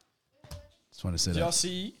 Just want to say Did y'all that.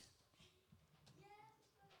 see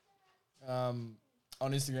on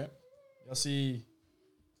Instagram? Y'all see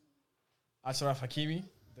Achraf Hakimi,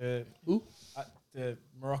 the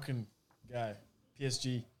Moroccan guy,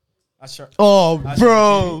 PSG. Achraf. Oh, Achraf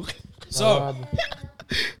bro.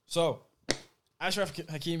 So Achraf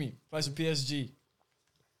Hakimi plays for PSG.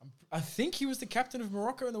 I think he was the captain of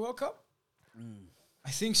Morocco in the World Cup. I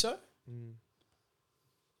think so.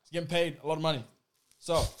 He's getting paid a lot of money.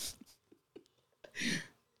 So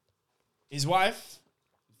his wife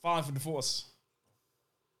filing for divorce.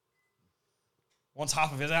 Wants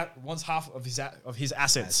half of his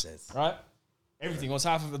assets. Right? Everything. Wants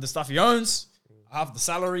half of the stuff he owns, half of the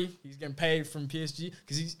salary he's getting paid from PSG,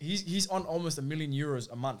 because he's on almost €1 million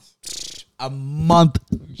a month. A month.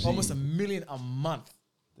 Almost $1 million a month.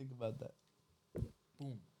 Think about that.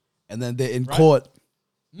 Boom. And then they're in Right? court.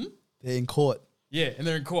 They're in court. Yeah, and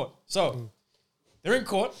they're in court. So they're in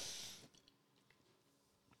court.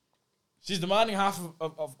 She's demanding half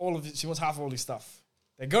of all of it. She wants half of all this stuff.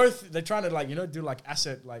 They go. They're trying to do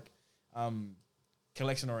asset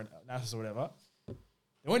collection or analysis or whatever.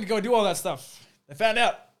 They went to go do all that stuff. They found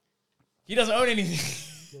out he doesn't own anything.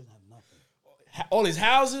 He doesn't have nothing. All his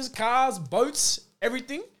houses, cars, boats,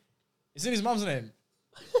 everything, is in his mum's name.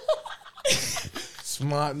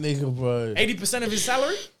 Smart nigga, bro. 80% of his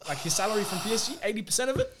salary, like his salary from PSG, 80%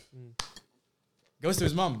 of it goes to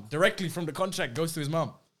his mum. Directly from the contract goes to his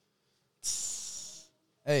mum.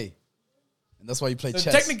 Hey. And that's why you play So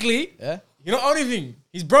chess. technically, Yeah? you don't own anything.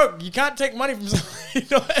 He's broke. You can't take money from someone. You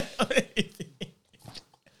don't own anything.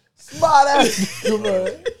 Smart ass nigga,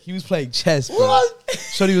 bro. He was playing chess, bro. What?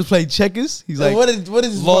 Shorty was playing checkers. He's like, What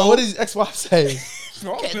is lol. what is ex-wife saying?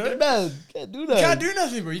 Bro, can't you do that. Can't do that. can't do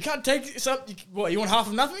nothing, bro. You can't take something. What, you want half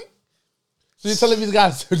of nothing? So you're telling me the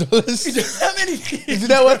guy's $2? He doesn't have anything. He Is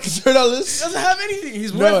that worth $2? doesn't have anything.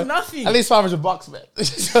 He's worth nothing. At least $500, man.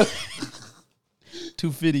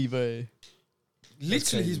 250, bro.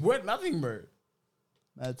 Literally, he's worth nothing, bro.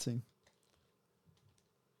 Mad thing.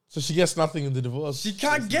 So she gets nothing in the divorce. She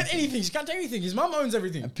can't get anything. She can't take anything. His mum owns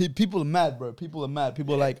everything. And people are mad, bro. People are mad.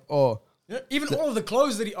 People are like, oh, You know, even all of the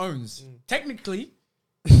clothes that he owns, technically,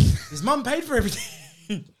 his mum paid for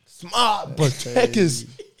everything. Smart, bro. Checkers.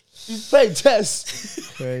 He's playing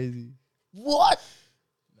chess. crazy. What?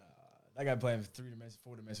 That guy playing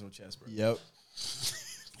 4-dimensional chess, bro. Yep.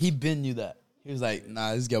 He been knew that. He was like,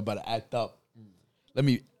 nah, this girl about to act up. Let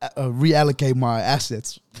me reallocate my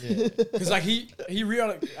assets. Because like he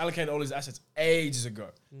reallocated all his assets ages ago,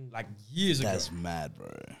 like years ago. That's mad, bro.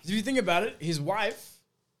 If you think about it, his wife,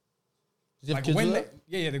 Does he have like kids when with they,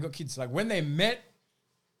 her? yeah, they've got kids. Like when they met,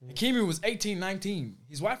 Hakimi was 18, 19.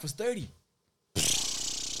 His wife was 30.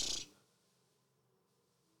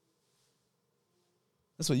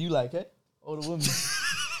 That's what you like, eh? Older women.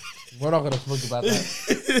 We're not gonna speak about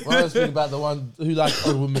that. We're gonna speak about the one who likes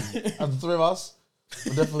older women. Of the three of us,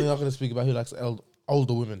 we're definitely not gonna speak about who likes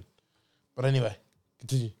older women. But anyway,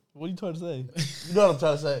 continue. What are you trying to say? You know what I'm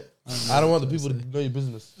trying to say. I don't want the people to know your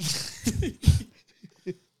business.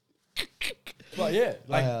 But yeah,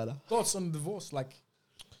 like Yeah. thoughts on divorce. Like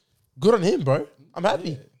Good on him, bro. I'm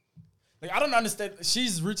happy. I don't understand.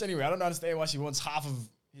 She's rich anyway. I don't understand why she wants half of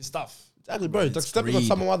his stuff. Exactly, bro. It's like It's stepping on greed.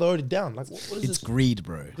 someone while they're already down. Like, what is It's this? greed,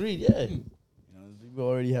 bro. Greed, yeah. You know, people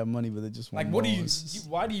already have money, but they just want Like, what do more. you? It's just-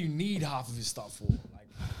 Why do you need half of his stuff for? Like,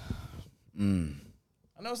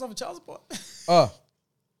 I know it's not for child support.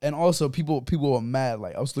 And also people were mad.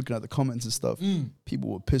 Like, I was looking at the comments and stuff.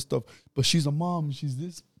 People were pissed off. But she's a mom. She's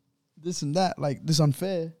this and that. Like, this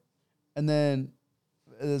unfair. And then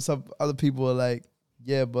some other people are like,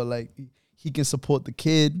 yeah, but like he can support the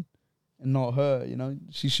kid and not her. You know,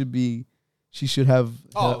 she should have.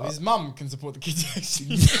 Oh, her- his mum can support the kids.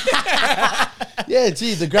 Actually, Yeah,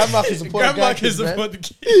 gee, the grandma can support the grandma can grandkids, man. support the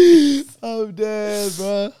kids. I'm dead,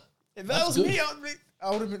 bro. If that That's was good. me, I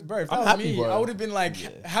would have been, bro. If I'm that was happy, me, bro. I would have been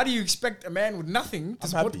like, how do you expect a man with nothing to I'm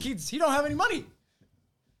support the happy. kids? He don't have any money.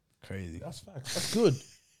 Crazy. That's facts. That's good.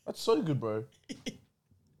 That's so good, bro.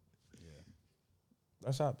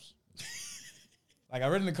 That's abs. Like I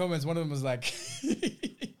read in the comments, one of them was like,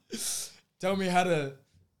 tell me how to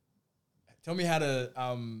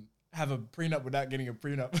have a prenup without getting a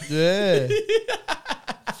prenup. Yeah.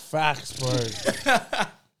 Facts, bro.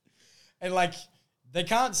 And like they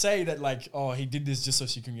can't say that like, oh, he did this just so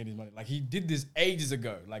she can get his money. Like he did this ages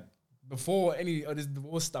ago, like before any of this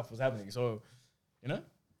divorce stuff was happening. So, you know,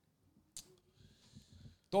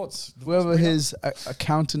 thoughts. Divorce Whoever prenup? his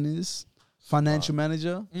accountant is, financial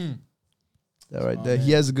manager, Mm. that right there.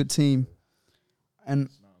 He has a good team. And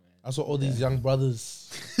That's what all these young brothers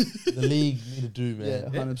in the league need to do, yeah,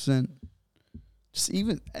 man. 100%. Just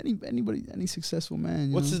even anybody, any successful man.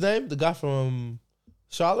 You What's know? his name? The guy from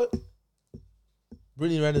Charlotte?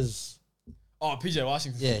 Brittany Renner's. Oh, PJ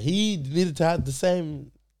Washington. Yeah, he needed to have the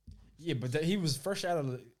same. Yeah, but he was fresh out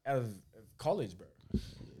of college, bro.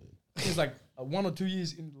 He was like 1 or 2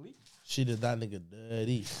 years in the league. She did that nigga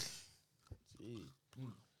dirty. Gee.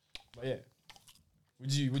 But yeah,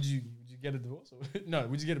 would you get a divorce? Or no,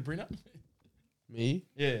 would you get a prenup? Me?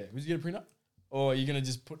 Yeah, would you get a prenup? Or are you gonna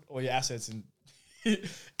just put all your assets in,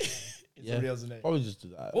 somebody else's name? Probably just do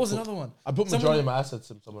that. What was another one? I put Someone- majority of my assets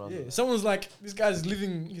in someone else. Yeah, someone was like, this guy's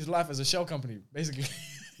living his life as a shell company, basically.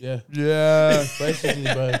 Yeah. Yeah. Basically,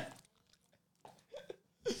 bro.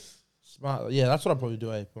 Smart. Yeah, that's what I'd probably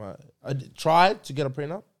do. I tried to get a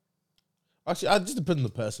prenup. Actually, I just depend on the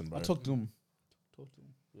person, bro. I talked to him.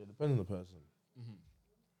 Yeah, depend on the person.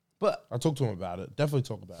 But I talked to him about it. Definitely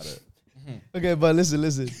talk about it. okay, but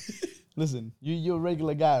listen. You're a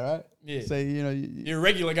regular guy, right? Yeah. Say you You're a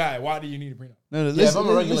regular guy. Why do you need a prenup? no. Yeah, if I'm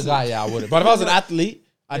a regular guy, yeah, I wouldn't. But if I was an athlete,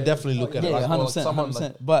 I'd definitely look at it. Yeah, Like, 100%, someone 100%.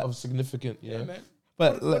 like, But- of significant, you Yeah, know? man.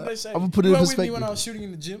 But What they say? I'm gonna put it You in were with me perspective. when I was shooting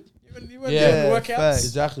in the gym. You weren't Yeah, doing workouts. facts.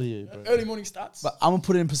 Exactly, bro. Early morning starts. But I'm gonna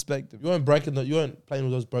put it in perspective. You weren't playing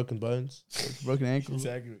with those broken bones. Broken ankle.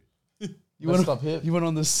 Exactly. You Messed went. up hip. You went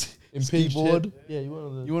on the ski Impinged board. hip. Yeah, you went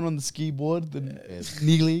on the You went on the ski board, the Yeah.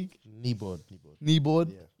 knee league, knee board. knee board.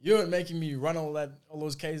 Yeah. You weren't making me run all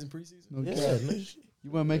those Ks in preseason. No Yeah, cap. no shit. You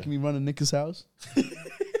weren't making me run a Nicker's house. You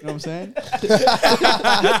know what I'm saying?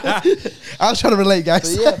 I was trying to relate,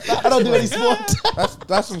 guys. But yeah, I don't do any sport. That's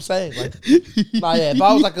what I'm saying. Like, nah, yeah. If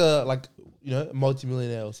I was like a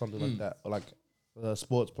multi-millionaire or something like that, or like a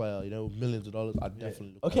sports player, with millions of dollars, I'd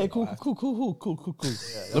definitely look. Okay, at cool. it.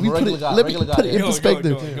 Let I'm me a put regular it. guy, Let me regular put guy, it in yeah. Go,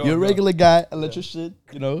 perspective. go, You're a go. regular guy, electrician,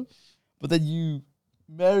 but then you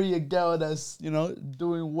marry a girl that's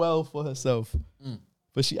doing well for herself,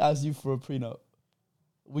 but she asks you for a prenup.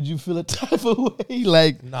 Would you feel a type of way?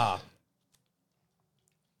 Like Nah,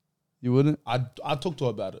 you wouldn't? I'd talk to her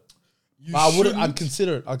about it. You But I wouldn't. I'd shouldn't.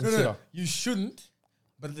 consider it. I'd No, consider. no, you shouldn't.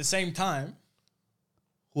 But at the same time,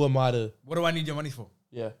 Who am I to? what do I need your money for?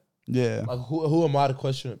 Yeah. Yeah. Like who am I to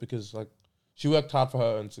question it? Because like she worked hard for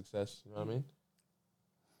her own success. You know what I mean?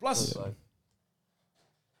 Plus, It's like,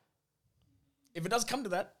 if it does come to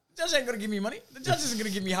that, the judge ain't gonna give me money. The judge isn't gonna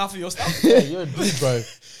give me half of your stuff. yeah, you're a dude, bro.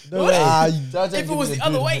 No What? way. Judge ain't If it was giving the a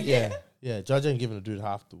other dude- way, yeah. Yeah, judge ain't giving a dude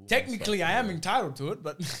half the. Technically, I am entitled to it,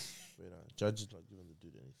 but Judge is not giving the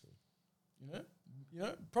dude anything.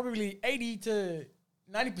 probably 80 to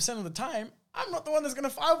 90% of the time, I'm not the one that's gonna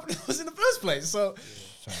file for those in the first place. So,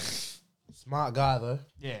 Smart guy though.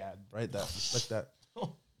 yeah, Rate that. Respect that.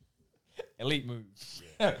 elite move.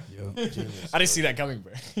 I didn't see that coming,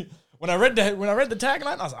 bro. when I read the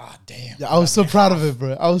tagline, I was like, damn. Yeah, I was so proud of it,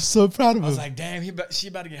 bro. I was so proud of I was him. like, damn, she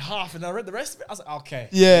about to get half. And I read the rest of it. I was like, okay.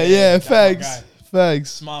 Yeah, that's my guy. facts.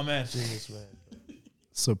 Smart man. Genius, man.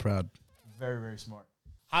 So proud. Very, very smart.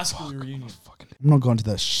 High school reunion. I'm not going to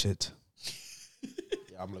that shit.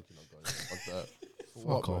 Yeah, I'm looking at going. Fuck that. For Fuck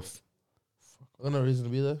what, bro? off. I got no reason to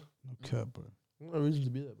be there. No care, bro. I got no reason to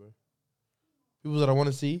be there, bro. People that I want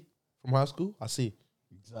to see from high school, I see.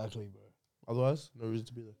 Exactly, bro. Otherwise, no reason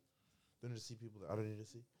to be there. Don't need to see people that I don't need to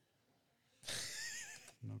see.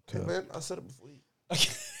 No Hey, care. man, I said it before you. I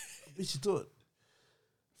beat you to it.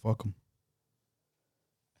 Fuck him.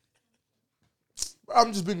 Bro,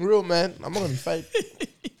 I'm just being real, man. I'm not going to be fake.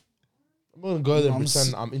 I'm not going to go there and I'm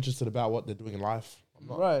pretend I'm interested about what they're doing in life. I'm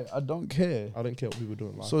not. Right, I don't care. I don't care what people do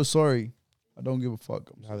in life. So sorry. I don't give a fuck.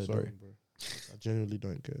 I'm How so they're sorry. doing, bro. I genuinely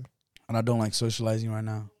don't care. And I don't like socializing right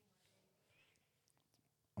now.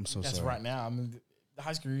 I'm so That's sorry. right now. I mean, the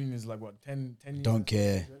high school reunion is like, what, 10 years? Don't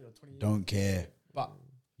care. 20 years? Don't care. But,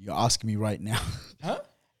 You're asking me right now. huh?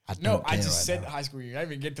 I don't No, care I just right said now. high school reunion. I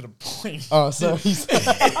didn't even get to the point. Oh, sorry.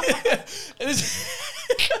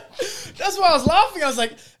 That's why I was laughing. I was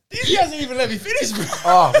like, these guys didn't even let me finish, bro.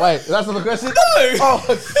 Oh, wait. That's not the question? No.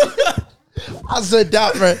 Oh, I zoned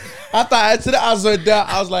out, bro. After I answered it, I zoned out.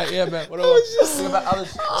 I was like, yeah, man. What I was just thinking about other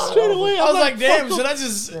shit. Straight away, I was like, damn, should I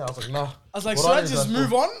just... Yeah, I was like, nah. I was like, What should I I did just was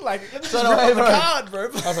move on? Like, let me just Straight rip away, up the bro. card, bro.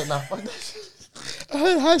 I was like, nah, fuck that shit. I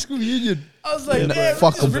had high school reunion. I was like, Yeah, damn, let me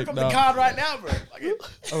fuck just 'em. rip up the Nah. card right now, bro. Like, I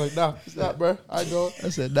was like, nah, it's not, bro. I go. I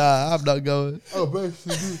said, nah, I'm not going. Oh, bro. You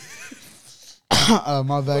do.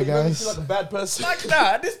 My bad, You make me guys. feel like a bad person. fuck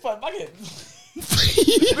nah, at this point, fuck it.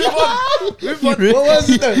 Move on. Move on. What was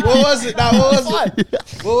it then? What was it? Nah, what was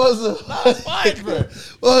it? What was it? It's fine, bro.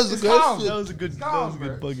 What was the calm. question? That was a good, Calm,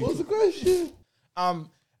 bro. What was the question?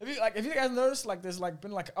 Have you guys noticed like there's like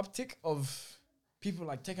been like an uptick of people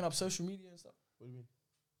like taking up social media and stuff? What do you mean?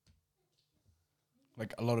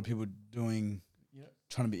 Like a lot of people doing, Yeah.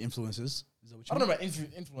 trying to be influencers. Is that what I you don't know about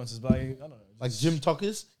influencers, but I don't know. Like gym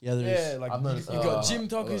talkers? Yeah, there is. Yeah, like I've noticed. you got gym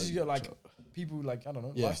talkers, you got like people like I don't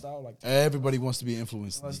know Yeah. lifestyle like Everybody wants to be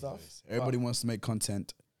influenced. All that these stuff. days. Everybody wants to make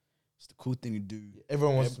content. It's the cool thing to do.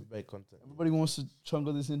 Everyone wants to make content. Everybody wants to chunk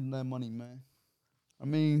all this internet money, man. I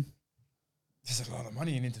mean, there's a lot of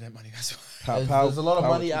money in internet money. That's why. There's a lot of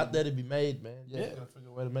power money to out there to be made, man. Yeah. You gotta figure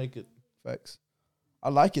a way to make it. Facts. I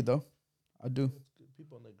like it though. I do.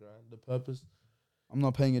 People on the grind, the purpose. I'm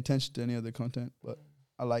not paying attention to any other content, but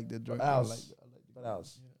I like the joint. But I ours. like it. But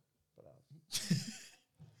ours.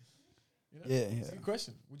 You know? Yeah, It's a good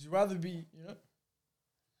question. Would you rather be,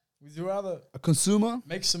 would you rather A consumer.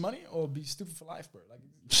 make some money or be stupid for life, bro? Like,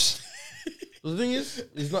 The thing is,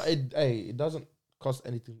 it's not. It doesn't cost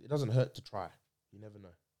anything. It doesn't hurt to try. You never know.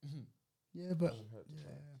 Yeah, but It doesn't hurt to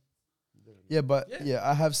try. yeah, but Yeah. yeah,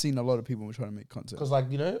 I have seen a lot of people trying to make content. Because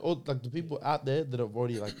all like the people out there that have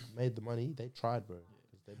already like made the money, they tried, bro.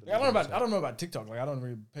 They I don't know believe in about I don't know about TikTok. Like, I don't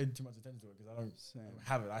really pay too much attention to it because I don't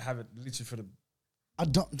have it. I have it literally for the. I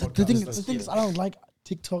don't. The Podcast. thing, That's the thing is, I don't like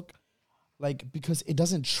TikTok, like because it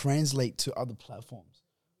doesn't translate to other platforms.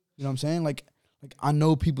 You know what I'm saying? Like I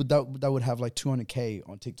know people that would have like 200K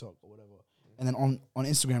on TikTok or whatever, and then on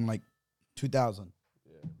Instagram like 2,000.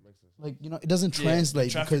 Yeah, makes sense. Like it doesn't the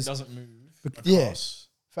translate traffic because doesn't move. yeah. Across.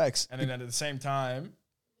 facts. And then at the same time,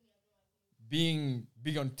 being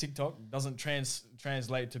big on TikTok doesn't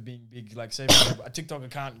translate to being big. Like, say, for example, a TikToker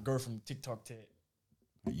can't go from TikTok to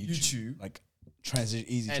YouTube like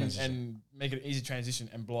easy transition. and make it an easy transition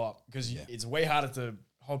and blow up because Yeah. it's way harder to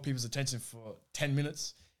hold people's attention for 10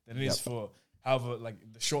 minutes than it is for however like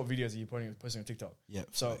the short videos that you're posting on TikTok. Yeah.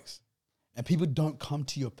 So facts. And people don't come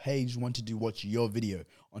to your page wanting to watch your video.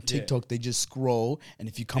 On TikTok, they just scroll, and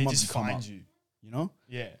if you come they up, just you come find up. you. You know?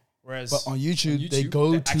 Yeah. Whereas But on YouTube, they YouTube,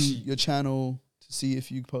 go they to actually- your channel to see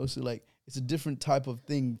if you posted. Like, it's a different type of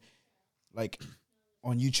thing. Like,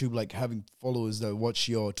 on YouTube, like having followers that watch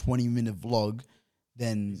your 20-minute vlog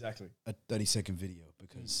than exactly. a 30-second video.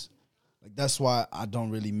 Because, like, that's why I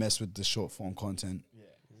don't really mess with the short form content.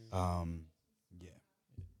 Yeah. Yeah.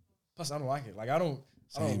 Plus, I don't like it. Like, I don't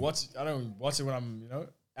Same. watch it when I'm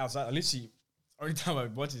outside. I literally only time I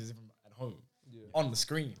watch it is if I'm at home on the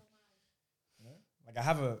screen. You know, like I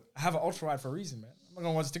have an ultra wide for a reason, man. I'm not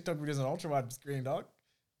gonna watch TikTok videos on ultra wide screen, dog.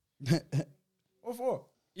 Or for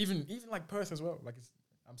even like Perth as well. Like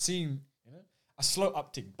I'm seeing a slow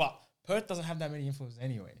uptick, but Perth doesn't have that many influencers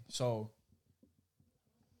anyway. So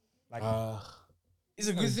like it's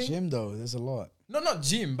a good thing. Gym, though, there's a lot. No, not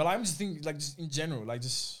gym, but I'm just thinking like just in general, like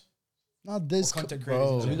just Not this Or content bro.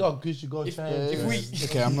 creators in We got Gucci Gold If- chain. if we-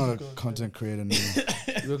 Okay, I'm not a content creator anymore.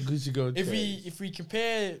 We got Gucci Gold if chain. we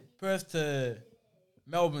compare Perth to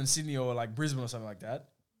Melbourne, Sydney, or like Brisbane or something like that,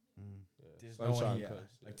 there's no one Sunshine here. Coast,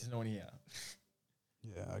 Like there's no one here.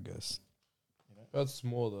 Yeah, I guess. That's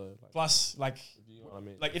more though. Like, Plus, like, if you know what I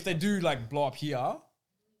mean. if they do like blow up here,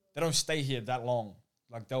 they don't stay here that long.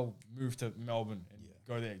 Like they'll move to Melbourne and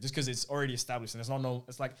go there just because it's already established and it's not normal.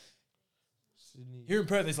 It's like Sydney. here in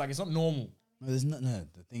Perth, it's like it's not normal. No, there's no.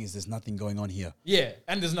 The thing is, there's nothing going on here. Yeah,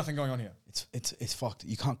 and there's nothing going on here. It's fucked.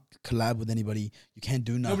 You can't collab with anybody. You can't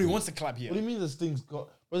do nothing. Nobody wants to collab here. What do you mean this thing's got?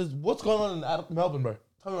 What's going on in Melbourne, bro?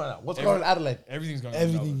 Tell me right now. What's going on in Adelaide? Everything's going on.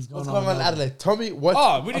 Everything's What's going going on in Adelaide? Tell me what.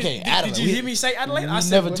 Oh, we Okay, did you hear me say Adelaide? I we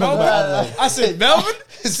said never Melbourne. talked about Adelaide. I said Melbourne,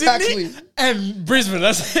 Exactly. Sydney, and Brisbane.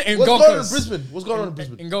 That's in What's Gold going on in Coast. Brisbane? What's going on in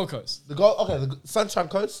Brisbane? In Gold Coast. The Sunshine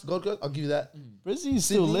Coast, Gold Coast. I'll give you that. Brisbane's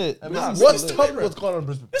still lit. And Brisbane's what's still tell lit. me what's going on in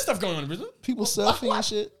Brisbane? There's stuff going on in Brisbane. People surfing and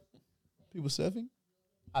shit? People surfing?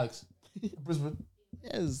 Alex, Brisbane.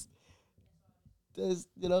 Yes. There's,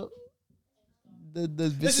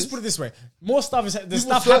 there's Let's just put it this way: more stuff is there's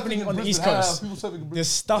People stuff surfing happening in on the East Brisbane. Coast. People surfing in There's Brisbane.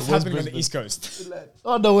 stuff Where's happening on the Brisbane? East Coast. Inland.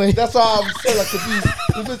 Oh, no way. That's why I'm so like confused.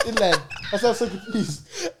 It's just inland. That's why I'm so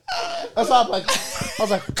confused. That's why I'm like, I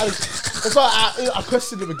was like, Alex, that's why I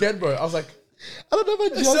questioned him again, bro. I was like, I don't know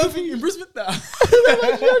about There's geography. surfing in Brisbane.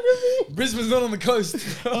 Brisbane's not on the coast.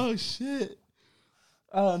 Oh, shit.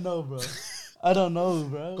 I don't know, bro. I don't know,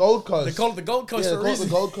 bro. Gold Coast. They call it the Gold Coast yeah, for a the reason.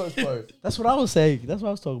 Gold Coast, bro. That's what I was saying. That's what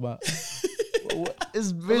I was talking about. Is I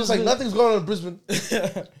was Brisbane, like, nothing's going on in Brisbane. is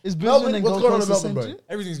Brisbane Melbourne, and what's Gold going on Coast in the same Melbourne, bro? shit?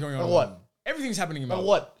 Everything's going on. Like in what? Melbourne. Everything's happening in Like Melbourne.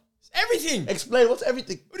 what? Everything. Explain. What's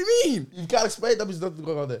everything? What do you mean? You can't explain. That means nothing's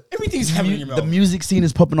going on there. Everything's happening in The Melbourne. music scene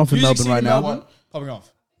is popping off in Music Melbourne scene right in now. Melbourne, popping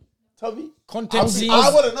off. Tell me. Content scene. I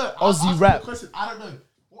want to know. Aussie Ask me rap. the question. I don't know.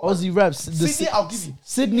 Aussie raps. The Sydney, I'll give you.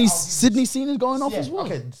 Sydney scene is going off Yeah, as well.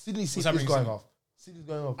 okay. Sydney is happening in going Sydney? off. Sydney's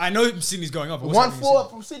going off. I know Sydney's going off. but what's One happening in four Sydney?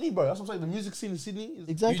 from Sydney, bro. That's what I'm saying. The music scene in Sydney is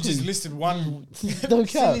Exactly. You just listed one. Don't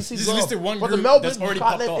care. Sydney Just listed one But the group Melbourne, that's already you can't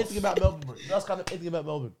popped name off. anything about Melbourne, bro. You just can't name anything about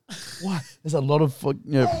Melbourne. What? There's a lot of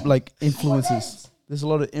like influences. There's a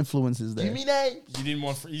lot of influences there. Give me names. You didn't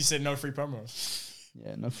want. You said no free promos.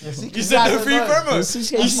 Yeah, no. See, You said no free promos. This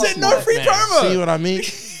is- You said no free See promo, what I mean?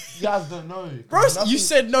 You guys don't know. bro. Nothing- You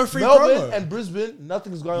said no free Melbourne promo. and Brisbane,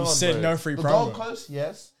 nothing's going You on. said bro. no free the promo. Gold Coast,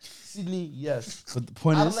 yes. Sydney, yes. But the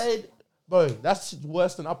point is, Adelaide, bro, that's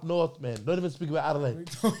worse than up north, man. Don't even speak about Adelaide.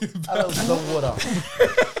 Adelaide's no water.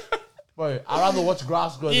 Bro, I'd rather watch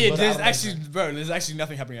grass grow. than Yeah, go to there's Adelaide, actually, man. bro. There's actually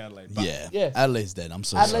nothing happening in Adelaide. But Yeah. Adelaide's dead. I'm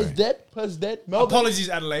so Adelaide's sorry. dead. Perth's dead. Melbourne, Apologies,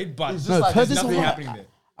 Adelaide, but It's just No, like Perth there's is nothing alright. happening there.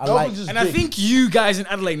 I Melbourne's like, just And I big. think you guys in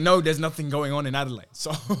Adelaide know there's nothing going on in Adelaide.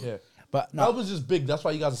 So Yeah. but no, Melbourne's just big. That's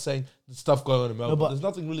why you guys are saying there's stuff going on in Melbourne. but There's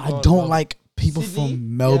nothing really going on. I in don't Melbourne. like people Sydney,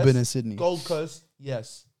 from Melbourne yes. and Sydney. Gold Coast,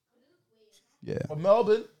 yes. Yeah. But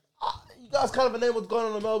Melbourne, you guys can't even name what's going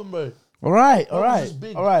on in Melbourne, bro. All right. All Melbourne's right. just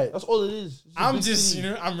big. All right. That's all it is. It's a I'm big just, city.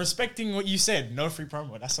 I'm respecting what you said. No free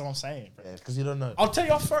promo. That's what I'm saying. Bro. Yeah, because you don't know. I'll tell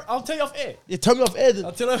you off. I'll tell you off air. Yeah, tell me off air. Then.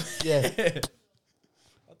 I'll tell you. Off Yeah. air.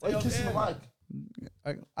 Why are you kissing the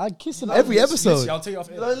mic? I kiss him Like every this, episode. I'll tell you off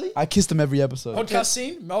You air. lonely? I kissed him every episode. Podcast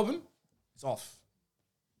scene, Melbourne, it's off.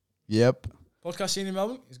 Yep. Podcast scene in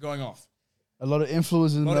Melbourne is going off. A lot of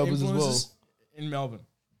influences in A lot of Melbourne as well. influences in Melbourne.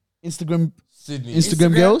 Instagram Sydney.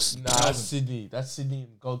 Instagram girls Nah, that's Sydney. That's Sydney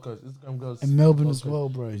and Gold Coast. Instagram girls. and Melbourne Gold as Coast. well,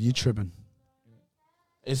 bro. You tripping?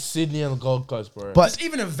 It's Sydney and Gold Coast, bro. But Just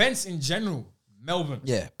even events in general, Melbourne.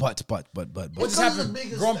 yeah, but. What just Because it's the happened?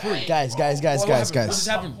 biggest Grand Prix. state. Guys. What happened? What just That's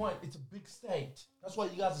my happened? point. It's a big state. That's why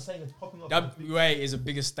you guys are saying it's popping up. WA is a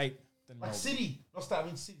bigger state than Like Melbourne. city. Not state, I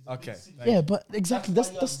mean city. It's a big Okay. city. Thank Yeah, but exactly. why That's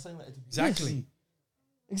you guys are saying that it's a big Exactly. city.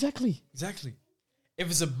 exactly. Exactly.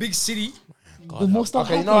 If it's a big city, The more stuff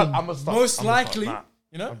Okay, you know what? happening. I'm gonna stop. most I'm gonna stop. likely, Nah,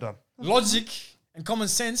 you know, I'm done. logic and common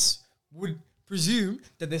sense would presume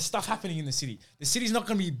that there's stuff happening in the city. The city's not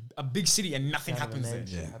going to be a big city and nothing happens there.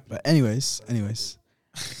 Yeah, but anyways,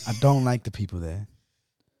 I don't like the people there.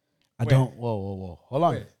 I Where? don't. Whoa. Hold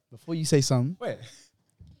on. Where? Before you say something, Where?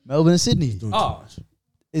 Melbourne and Sydney Oh,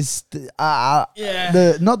 is yeah.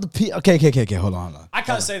 the not the P. Okay. Hold on. I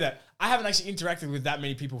can't say that. I haven't actually interacted with that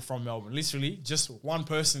many people from Melbourne. Literally, just one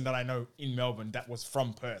person that I know in Melbourne that was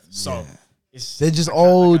from Perth. So Yeah. it's They're just I can't- I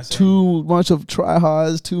all can't say too much of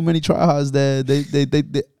tryhards. Too many tryhards there.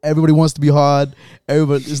 They everybody wants to be hard.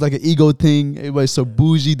 Everybody, it's like an ego thing. Everybody's so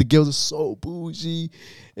bougie. The girls are so bougie.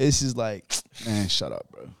 It's just like, man, shut up,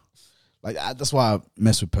 bro. Like that's why I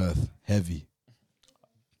mess with Perth heavy.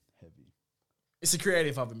 it's a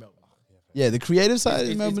creative hub in Melbourne. Yeah, the creative side It's-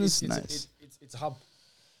 of Melbourne it's- is it's- nice. It's a hub.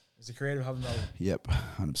 It's a creative hub in Melbourne. Yep,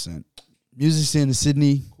 100%. Music scene in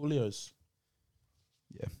Sydney. Coolios.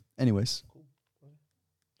 Anyways,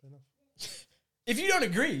 If you don't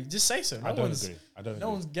agree, just say so. I don't agree. I don't No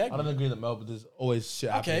agree. one's gagging. I don't agree that Melbourne. There's always shit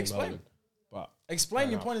happening in explain. Melbourne. But Explain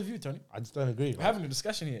Fair your enough. point of view, Tony. I just don't agree. We're having a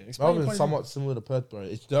discussion here. Explain your Melbourne point is of view. somewhat similar to Perth, bro.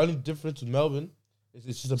 It's the only difference with Melbourne is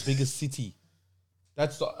it's just a bigger city.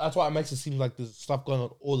 That's why it makes it seem like there's stuff going on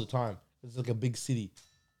all the time. It's like a big city.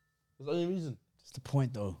 That's the only reason. That's the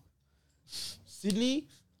point, though. Sydney,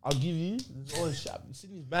 I'll give you. There's always shop.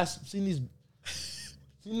 Sydney's massive.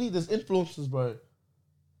 Sydney, there's influences, bro.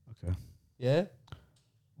 Okay. Yeah.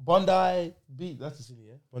 Bondi Beach. That's the city,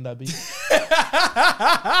 yeah. Bondi Beach.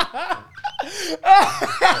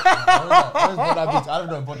 Where's Bondi Beach? I don't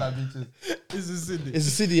know what Bondi Beach is. It's in Sydney. It's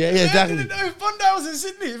a city, yeah. Yeah, I exactly. didn't know if Bondi was in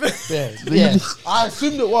Sydney. Yeah. I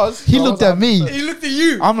assumed it was. He but I looked at me. He looked at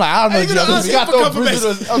you. I'm like, I don't know Are you gonna geography. ask him for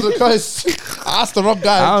confirmation? on the coast. I asked the wrong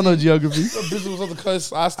guy. I don't know geography. Brisbane was on the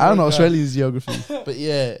coast. I asked the I don't know wrong guy. Australia's geography. But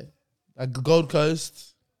yeah, like the Gold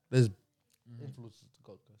Coast, there's influences to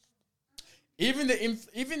Gold Coast. Even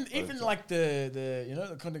like the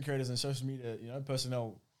the content creators and social media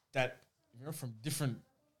personnel that from different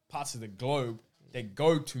parts of the globe, they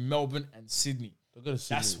go to Melbourne and Sydney. They go to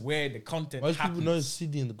Sydney. That's where the content Most happens. people know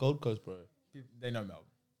Sydney and the Gold Coast, bro. They know Melbourne.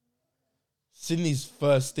 Sydney's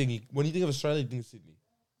first thing. When you think of Australia, you think of Sydney.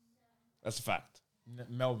 That's a fact.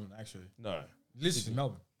 Melbourne, actually. No. Literally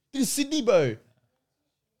Melbourne. Think of Sydney, bro. You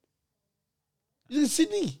think of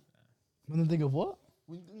Sydney. When I think of what?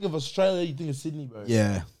 When you think of Australia, you think of Sydney, bro.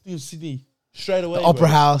 Yeah. Think of Sydney straight away. The Opera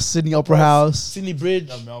House, Sydney Opera House. Sydney Bridge.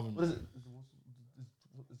 No, Melbourne. What is it?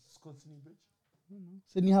 It's called Sydney Bridge?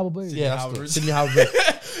 Sydney Harbour Bridge. Yeah, Harbour that's Bridge. the Sydney Harbour Bridge.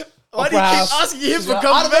 Why do you Opera keep House. asking him for I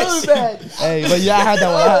don't know, confirmation? man. Hey, but yeah, I had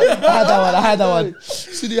that one. I had that one.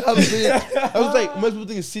 Sydney Harbour Bridge. I was like, most people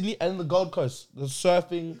think of Sydney and the Gold Coast. The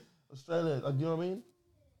surfing, Australia. Like, you know what I mean?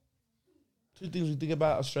 Two things we think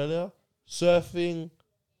about Australia: surfing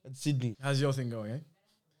and Sydney. How's your thing going, eh?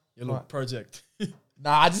 Your little Right. project.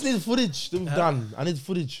 Nah, I just need the footage that we've done. I need the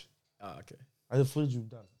footage. Ah, okay. I need the footage we've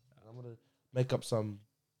done. And I'm gonna make up some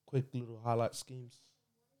quick little highlight schemes,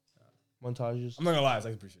 montages. I'm not gonna lie, it's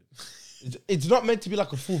like appreciate it. It's not meant to be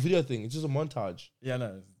like a full video thing. It's just a montage. Yeah, I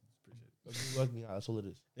know. Appreciate it. I'm just working out. That's all it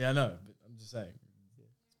is. Yeah, I know. But I'm just saying.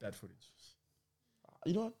 It's bad footage.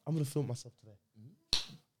 You know what? I'm gonna film myself today.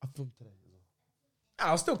 I filmed today.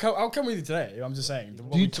 I'll come with you today. I'm just saying. The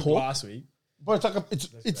one you we took talk? last week? But it's like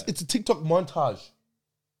it's a TikTok montage.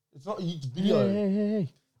 It's not a YouTube video. Hey.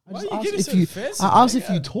 Why are just you asked getting if so you- defensive? I asked man? if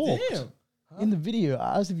you God talked. damn. In the video,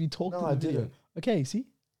 I asked if you talked No, in I the video. didn't. Okay, see?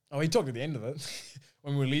 Oh, he talked at the end of it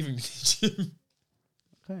when we were leaving the gym.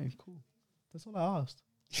 Okay, cool. That's all I asked.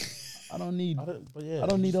 I don't need I don't. But yeah, I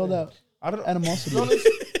don't I'm need just all saying. that I don't. animosity.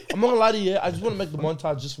 I'm not gonna lie to you. I just want to make the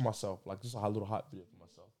montage just for myself, like just a little hype video for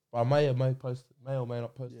myself. But I may post it, may or may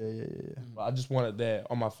not post it. Yeah. But I just want it there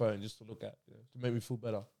on my phone just to look at, to make me feel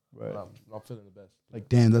better. Right. When I'm not feeling the best. Like,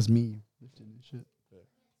 damn, that's me. Lifting and shit.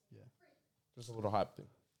 Just a little hype thing.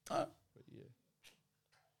 Ah, But yeah,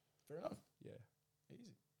 fair enough. yeah.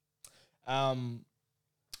 Easy.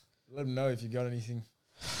 Let them know if you got anything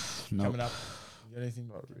No. coming up. You got anything?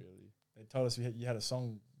 Not really. They told us you had a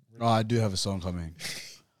song. Oh, I do have a song coming.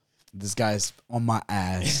 This guy's on my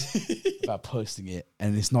ass about posting it,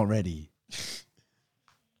 and it's not ready.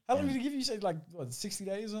 How long did he give you? You said like what, 60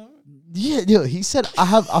 days or something? Yeah, he said I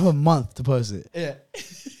have a month to post it. Yeah.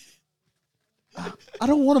 I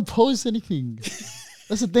don't want to post anything.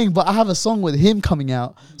 That's the thing. But I have a song with him coming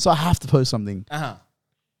out, so I have to post something. Uh-huh.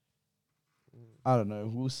 I don't know.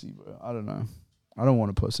 We'll see, bro. I don't know. I don't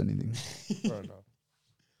want to post anything. Fair enough.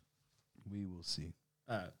 We will see.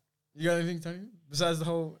 Alright. You got anything, Tony? Besides the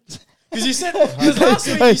whole because you said because last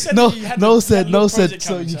week you said no, that you had no the- said, you had a no little said. project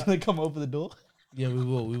So coming, you're gonna come over the door? Yeah, we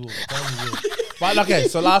will. We will. But okay,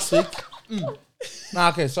 so last week.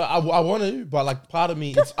 Okay, so I want to, but like part of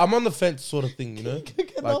me, I'm on the fence sort of thing, you know.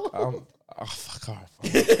 Like oh fuck, all right,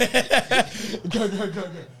 fine. Go.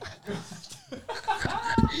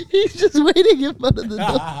 He's just waiting in front of the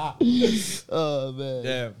door. Oh man.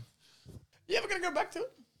 Yeah. You ever gonna go back to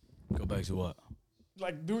it? Go back to what?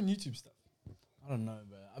 Like doing YouTube stuff. I don't know,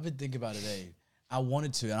 bro. I've been thinking about it. I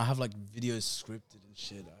wanted to, and I have like videos scripted and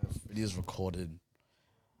shit. I have videos recorded,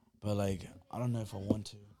 but like I don't know if I want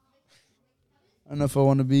to. I don't know if I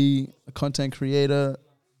want to be a content creator.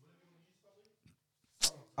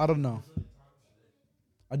 I don't know.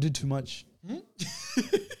 I do too much.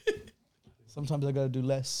 Sometimes I gotta do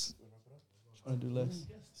less. Trying to do less.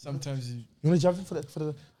 Sometimes you You want to jump in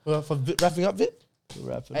for wrapping up, Vit?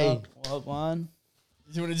 Wrap it Hey. up. Well, one.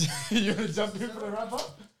 you wanna jump in for the wrap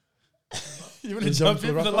up? You wanna You jump jump in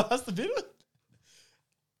for for the the wrap last bit?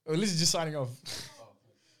 Or at least just signing off.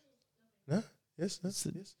 Huh? Yes. That's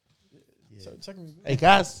it. Yeah. So check me. Hey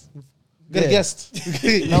guys, Got a Yeah. guest.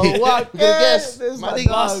 No, what? We got a guest. This My my nigga.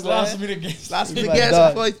 dog, Last man. minute guess. Last minute My guest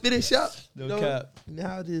dog. before I finish up. No No. cap. You know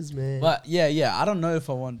how it is, man. But yeah, I don't know if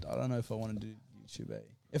I want to do YouTube.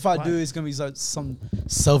 If I do, it's gonna be like some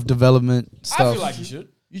self-development stuff. I feel like you should.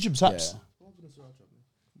 YouTube taps.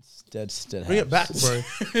 Dead Bring it back, bro.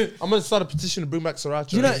 I'm gonna start a petition to bring back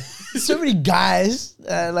Sriracha. You know, so many guys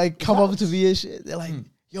like come up to me and shit. They're like,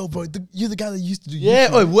 "Yo, bro, you're the guy that used to do yeah,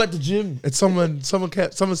 YouTube." oh, we're at the gym. And someone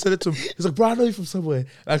said it to him. He's like, bro, I know you from somewhere.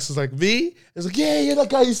 Max was like, me? It's like, yeah, that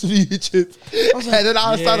guy used to do YouTube. And then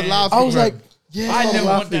I started laughing. I was bro. like, "Yeah." I never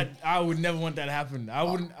want laughing. that. I would never want that to happen. I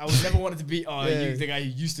would never want it to be. Oh, Yeah. you the guy who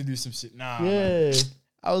used to do some shit. Nah. yeah.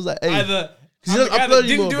 I was like, "Hey, Either you I'm don't the guy upload that didn't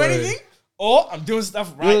anymore, do bro. anything, or I'm doing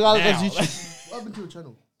stuff You're the right guy that now. does YouTube. What happened to your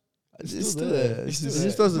channel? it's still there. It's still It there.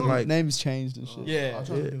 just doesn't like. names changed and shit. yeah,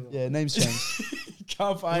 Yeah, names changed.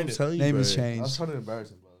 can't find it. Name has changed. trying to embarrass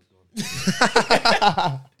him,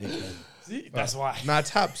 See, that's why. Nah,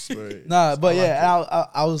 taps, bro. Nah, but yeah,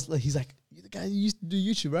 I was like, he's like, "You're the guy who used to do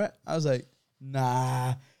YouTube, right?" I was like,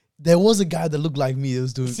 "Nah." There was a guy that looked like me that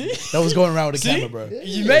was doing See? that was going around with a See, camera, bro.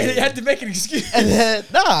 you made it. You had to make an excuse. And then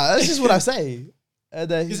that's just what I say. And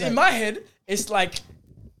then he's Because like, in my head, it's like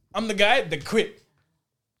I'm the guy that quit.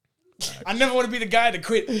 I never want to be the guy that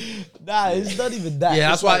quit. nah, it's not even that. Yeah,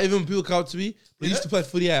 that's It's why like, even when people come up to me, they used to play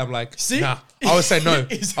footy. I'm like, See? nah. I would say no. I would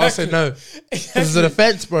say Exactly. no. Because it's an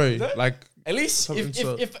offense, bro. Like, At least Something if,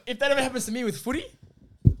 so- if that ever happens to me with footy,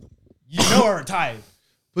 you know I retired.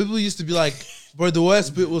 people used to be like, bro, the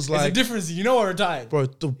worst bit was There's a like, difference. You know I retired. bro,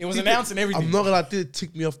 It was announced and everything. I'm not gonna lie, it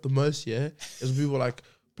ticked me off the most, yeah. Is people were like,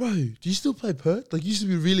 bro, do you still play Perth? Like, you used to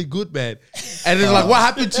be really good, man. And then like, what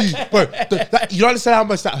happened to you? Bro, you don't understand how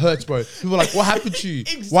much that hurts, bro. People are like, what happened to you?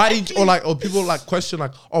 Why didn't you, or people like question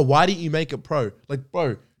like, oh, why didn't you make it pro? Like,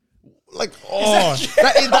 bro, like, oh,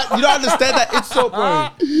 that, you don't understand that insult, bro.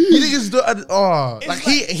 You think it's like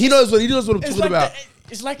he knows what I'm It's talking like about.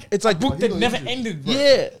 it's like a book that never ended, bro.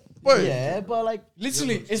 Yeah, bro. yeah, but like,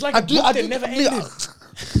 Literally, it's like a book that never ended.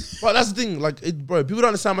 Bro, that's the thing. Like, bro, people don't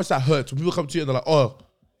understand how much that hurts when people come to you and they're like, "Oh,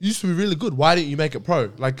 you used to be really good. Why didn't you make it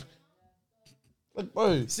pro?" Like,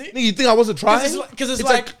 bro, See? nigga, you think I wasn't trying? Because it's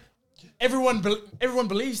like everyone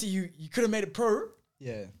believes that you could have made it pro.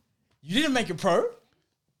 yeah, You didn't make it pro.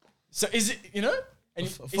 So is it, you know? And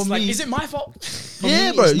For it's like, me- is it my fault?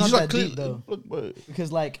 yeah, me, bro. it's You not just like that deep, though. look, bro.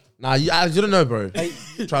 because like Nah, you don't know, bro.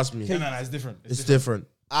 Trust me, No, it's different. it's different.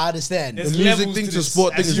 I understand. There's The music levels thing to to this,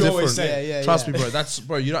 sport thing as is you always different. say. Yeah, Trust me, bro. That's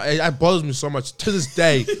bro. You know, it bothers me so much to this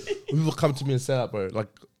day. When people come to me and say that, bro. Like,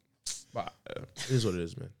 but it is what it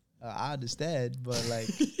is, man. I understand, but like,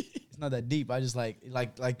 it's not that deep. I just like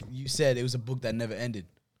you said, it was a book that never ended.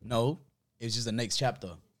 No, it was just the next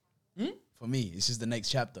chapter. For me, it's just the next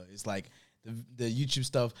chapter. It's like the YouTube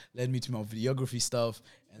stuff led me to my videography stuff.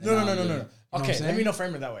 And then No. I'm doing- you know what I'm Okay, let saying? me not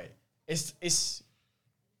frame it that way.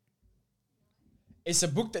 It's a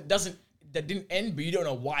book that didn't end, but you don't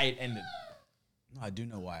know why it ended. No, I do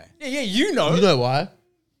know why. Yeah, you know. You know why?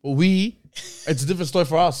 Well, it's a different story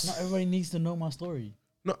for us. Not everybody needs to know my story.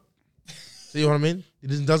 No, see what I mean?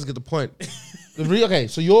 It doesn't get the point. Okay,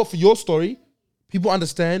 so for your story, people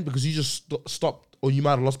understand because you just stopped, or you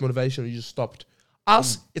might have lost motivation, or you just stopped.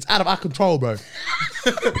 Us, it's out of our control, bro.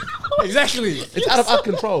 Exactly. It's out of our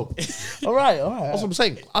control. That's All right. what I'm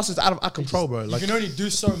saying. Us, it's out of our control, bro. You Like, can only do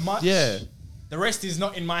so much. yeah, The rest is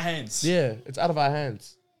not in my hands. yeah, it's out of our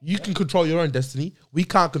hands. You can control your own destiny. We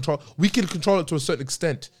can't control. We can control it to a certain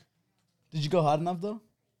extent. Did you go hard enough though?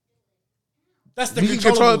 That's the We can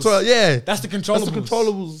control it controllables. to yeah. That's the That's controllables. the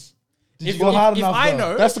controllables. Did If, you go hard if enough? I though?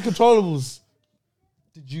 know, That's the controllables.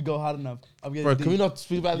 Did you go hard enough? I'm getting Bro, deep. can we not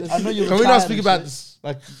speak about this? I know you're Can we not retired speak and about shit. this?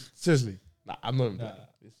 Like, seriously. Nah, I'm not. Nah.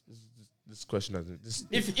 This question doesn't. This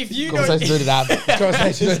if you know, conversation doesn't happen. This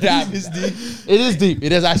conversation doesn't happen. It is deep.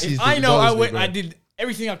 It is actually. if deep. I It know bothers me, bro. I did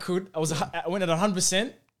everything I could. I went at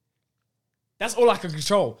 100%. That's all I can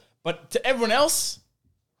control. But to everyone else,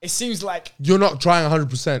 it seems like You're not trying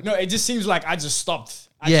 100%. no. It just seems like I just stopped.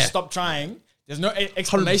 I Yeah. just stopped trying. There's no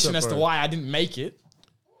explanation 100%, as to bro. why I didn't make it.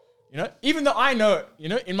 You know, even though I know, you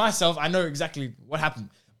know, in myself, I know exactly what happened.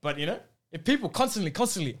 But you know, if people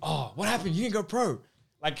constantly, oh, what happened? You didn't go pro.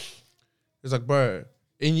 Like, It's like, bro,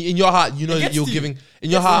 in your heart, you know that gets you're to you. giving. In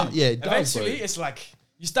your heart, yeah. It does, eventually, bro. it's like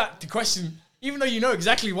you start to question, even though you know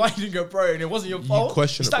exactly why you didn't go pro and it wasn't your fault.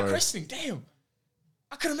 question you it, start bro. questioning. Damn,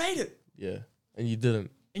 I could have made it. Yeah, and you didn't.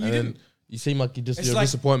 And you then didn't. You seem like you're It's a like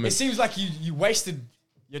disappointment. it seems like you wasted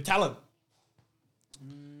your talent.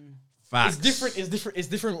 Facts. It's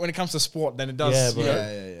different when it comes to sport than it does. Yeah, you bro. know,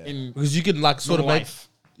 Yeah. in Because you can like sort of normal make. life.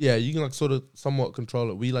 Yeah, you can like sort of somewhat control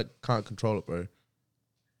it. We like can't control it, bro.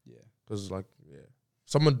 Yeah. Because like, yeah,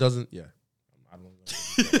 someone doesn't. Yeah, I don't know.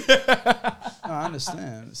 No, I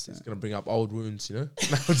understand. It's gonna bring up old wounds, you know.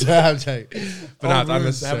 No, I'm joking. But no, it's Haven't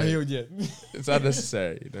unnecessary. healed yet. It's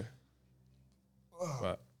unnecessary, you know.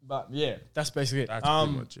 But But yeah, that's basically it. that's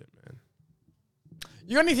pretty much it, man.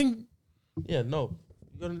 You got anything? Yeah, no.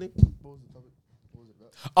 You got anything? What was the topic? What was it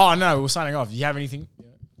about? Oh no, we're signing off. Do you have anything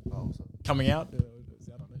Oh, what's up? coming out? I don't know.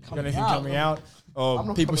 You got anything out? coming out? Or I'm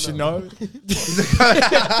not people coming should out. know?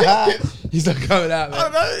 He's not coming out, I man.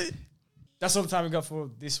 don't know. That's all the time we got for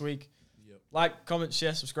this week. Yep. Like, comment,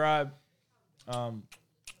 share, subscribe. I don't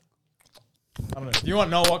know. If you want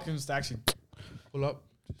Noah Watkins to actually Pull up.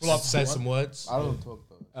 Pull up. Say some words. I don't talk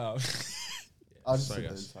though. oh, I'll just Sorry, sit there in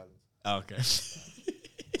guys. silence. okay.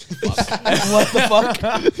 What the fuck?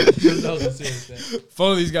 That was a serious thing.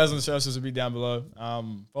 Follow these guys on the socials will be down below.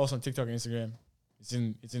 Follow us on TikTok and Instagram. It's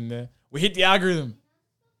in there. We hit the algorithm,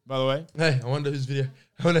 by the way. Hey, I wonder whose video.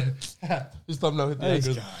 I wonder whose thumbnail hit the Hey,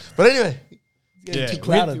 algorithm. But anyway. Yeah, too we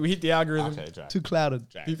clouded. hit the algorithm. Okay, Jack. Too clouded.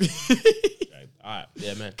 Jack. People All right.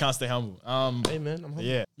 Yeah, man. can't stay humble. Hey, man. I'm humble.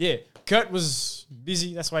 Yeah. Kurt was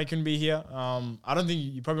busy. That's why he couldn't be here. I don't think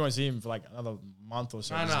you probably won't see him for like another month or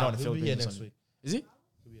so. Nah, He's going to he'll be here Philippines or next something. week. Is he?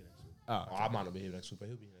 He'll be here next week. Oh, Oh, I might not be here next week, but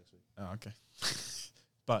he'll be here next week. oh, okay.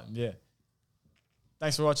 But yeah.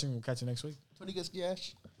 Thanks for watching. We'll catch you next week. 20 gets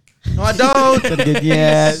cash. No, I don't.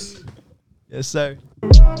 Yes. Yes, sir.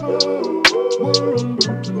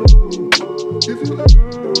 If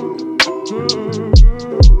you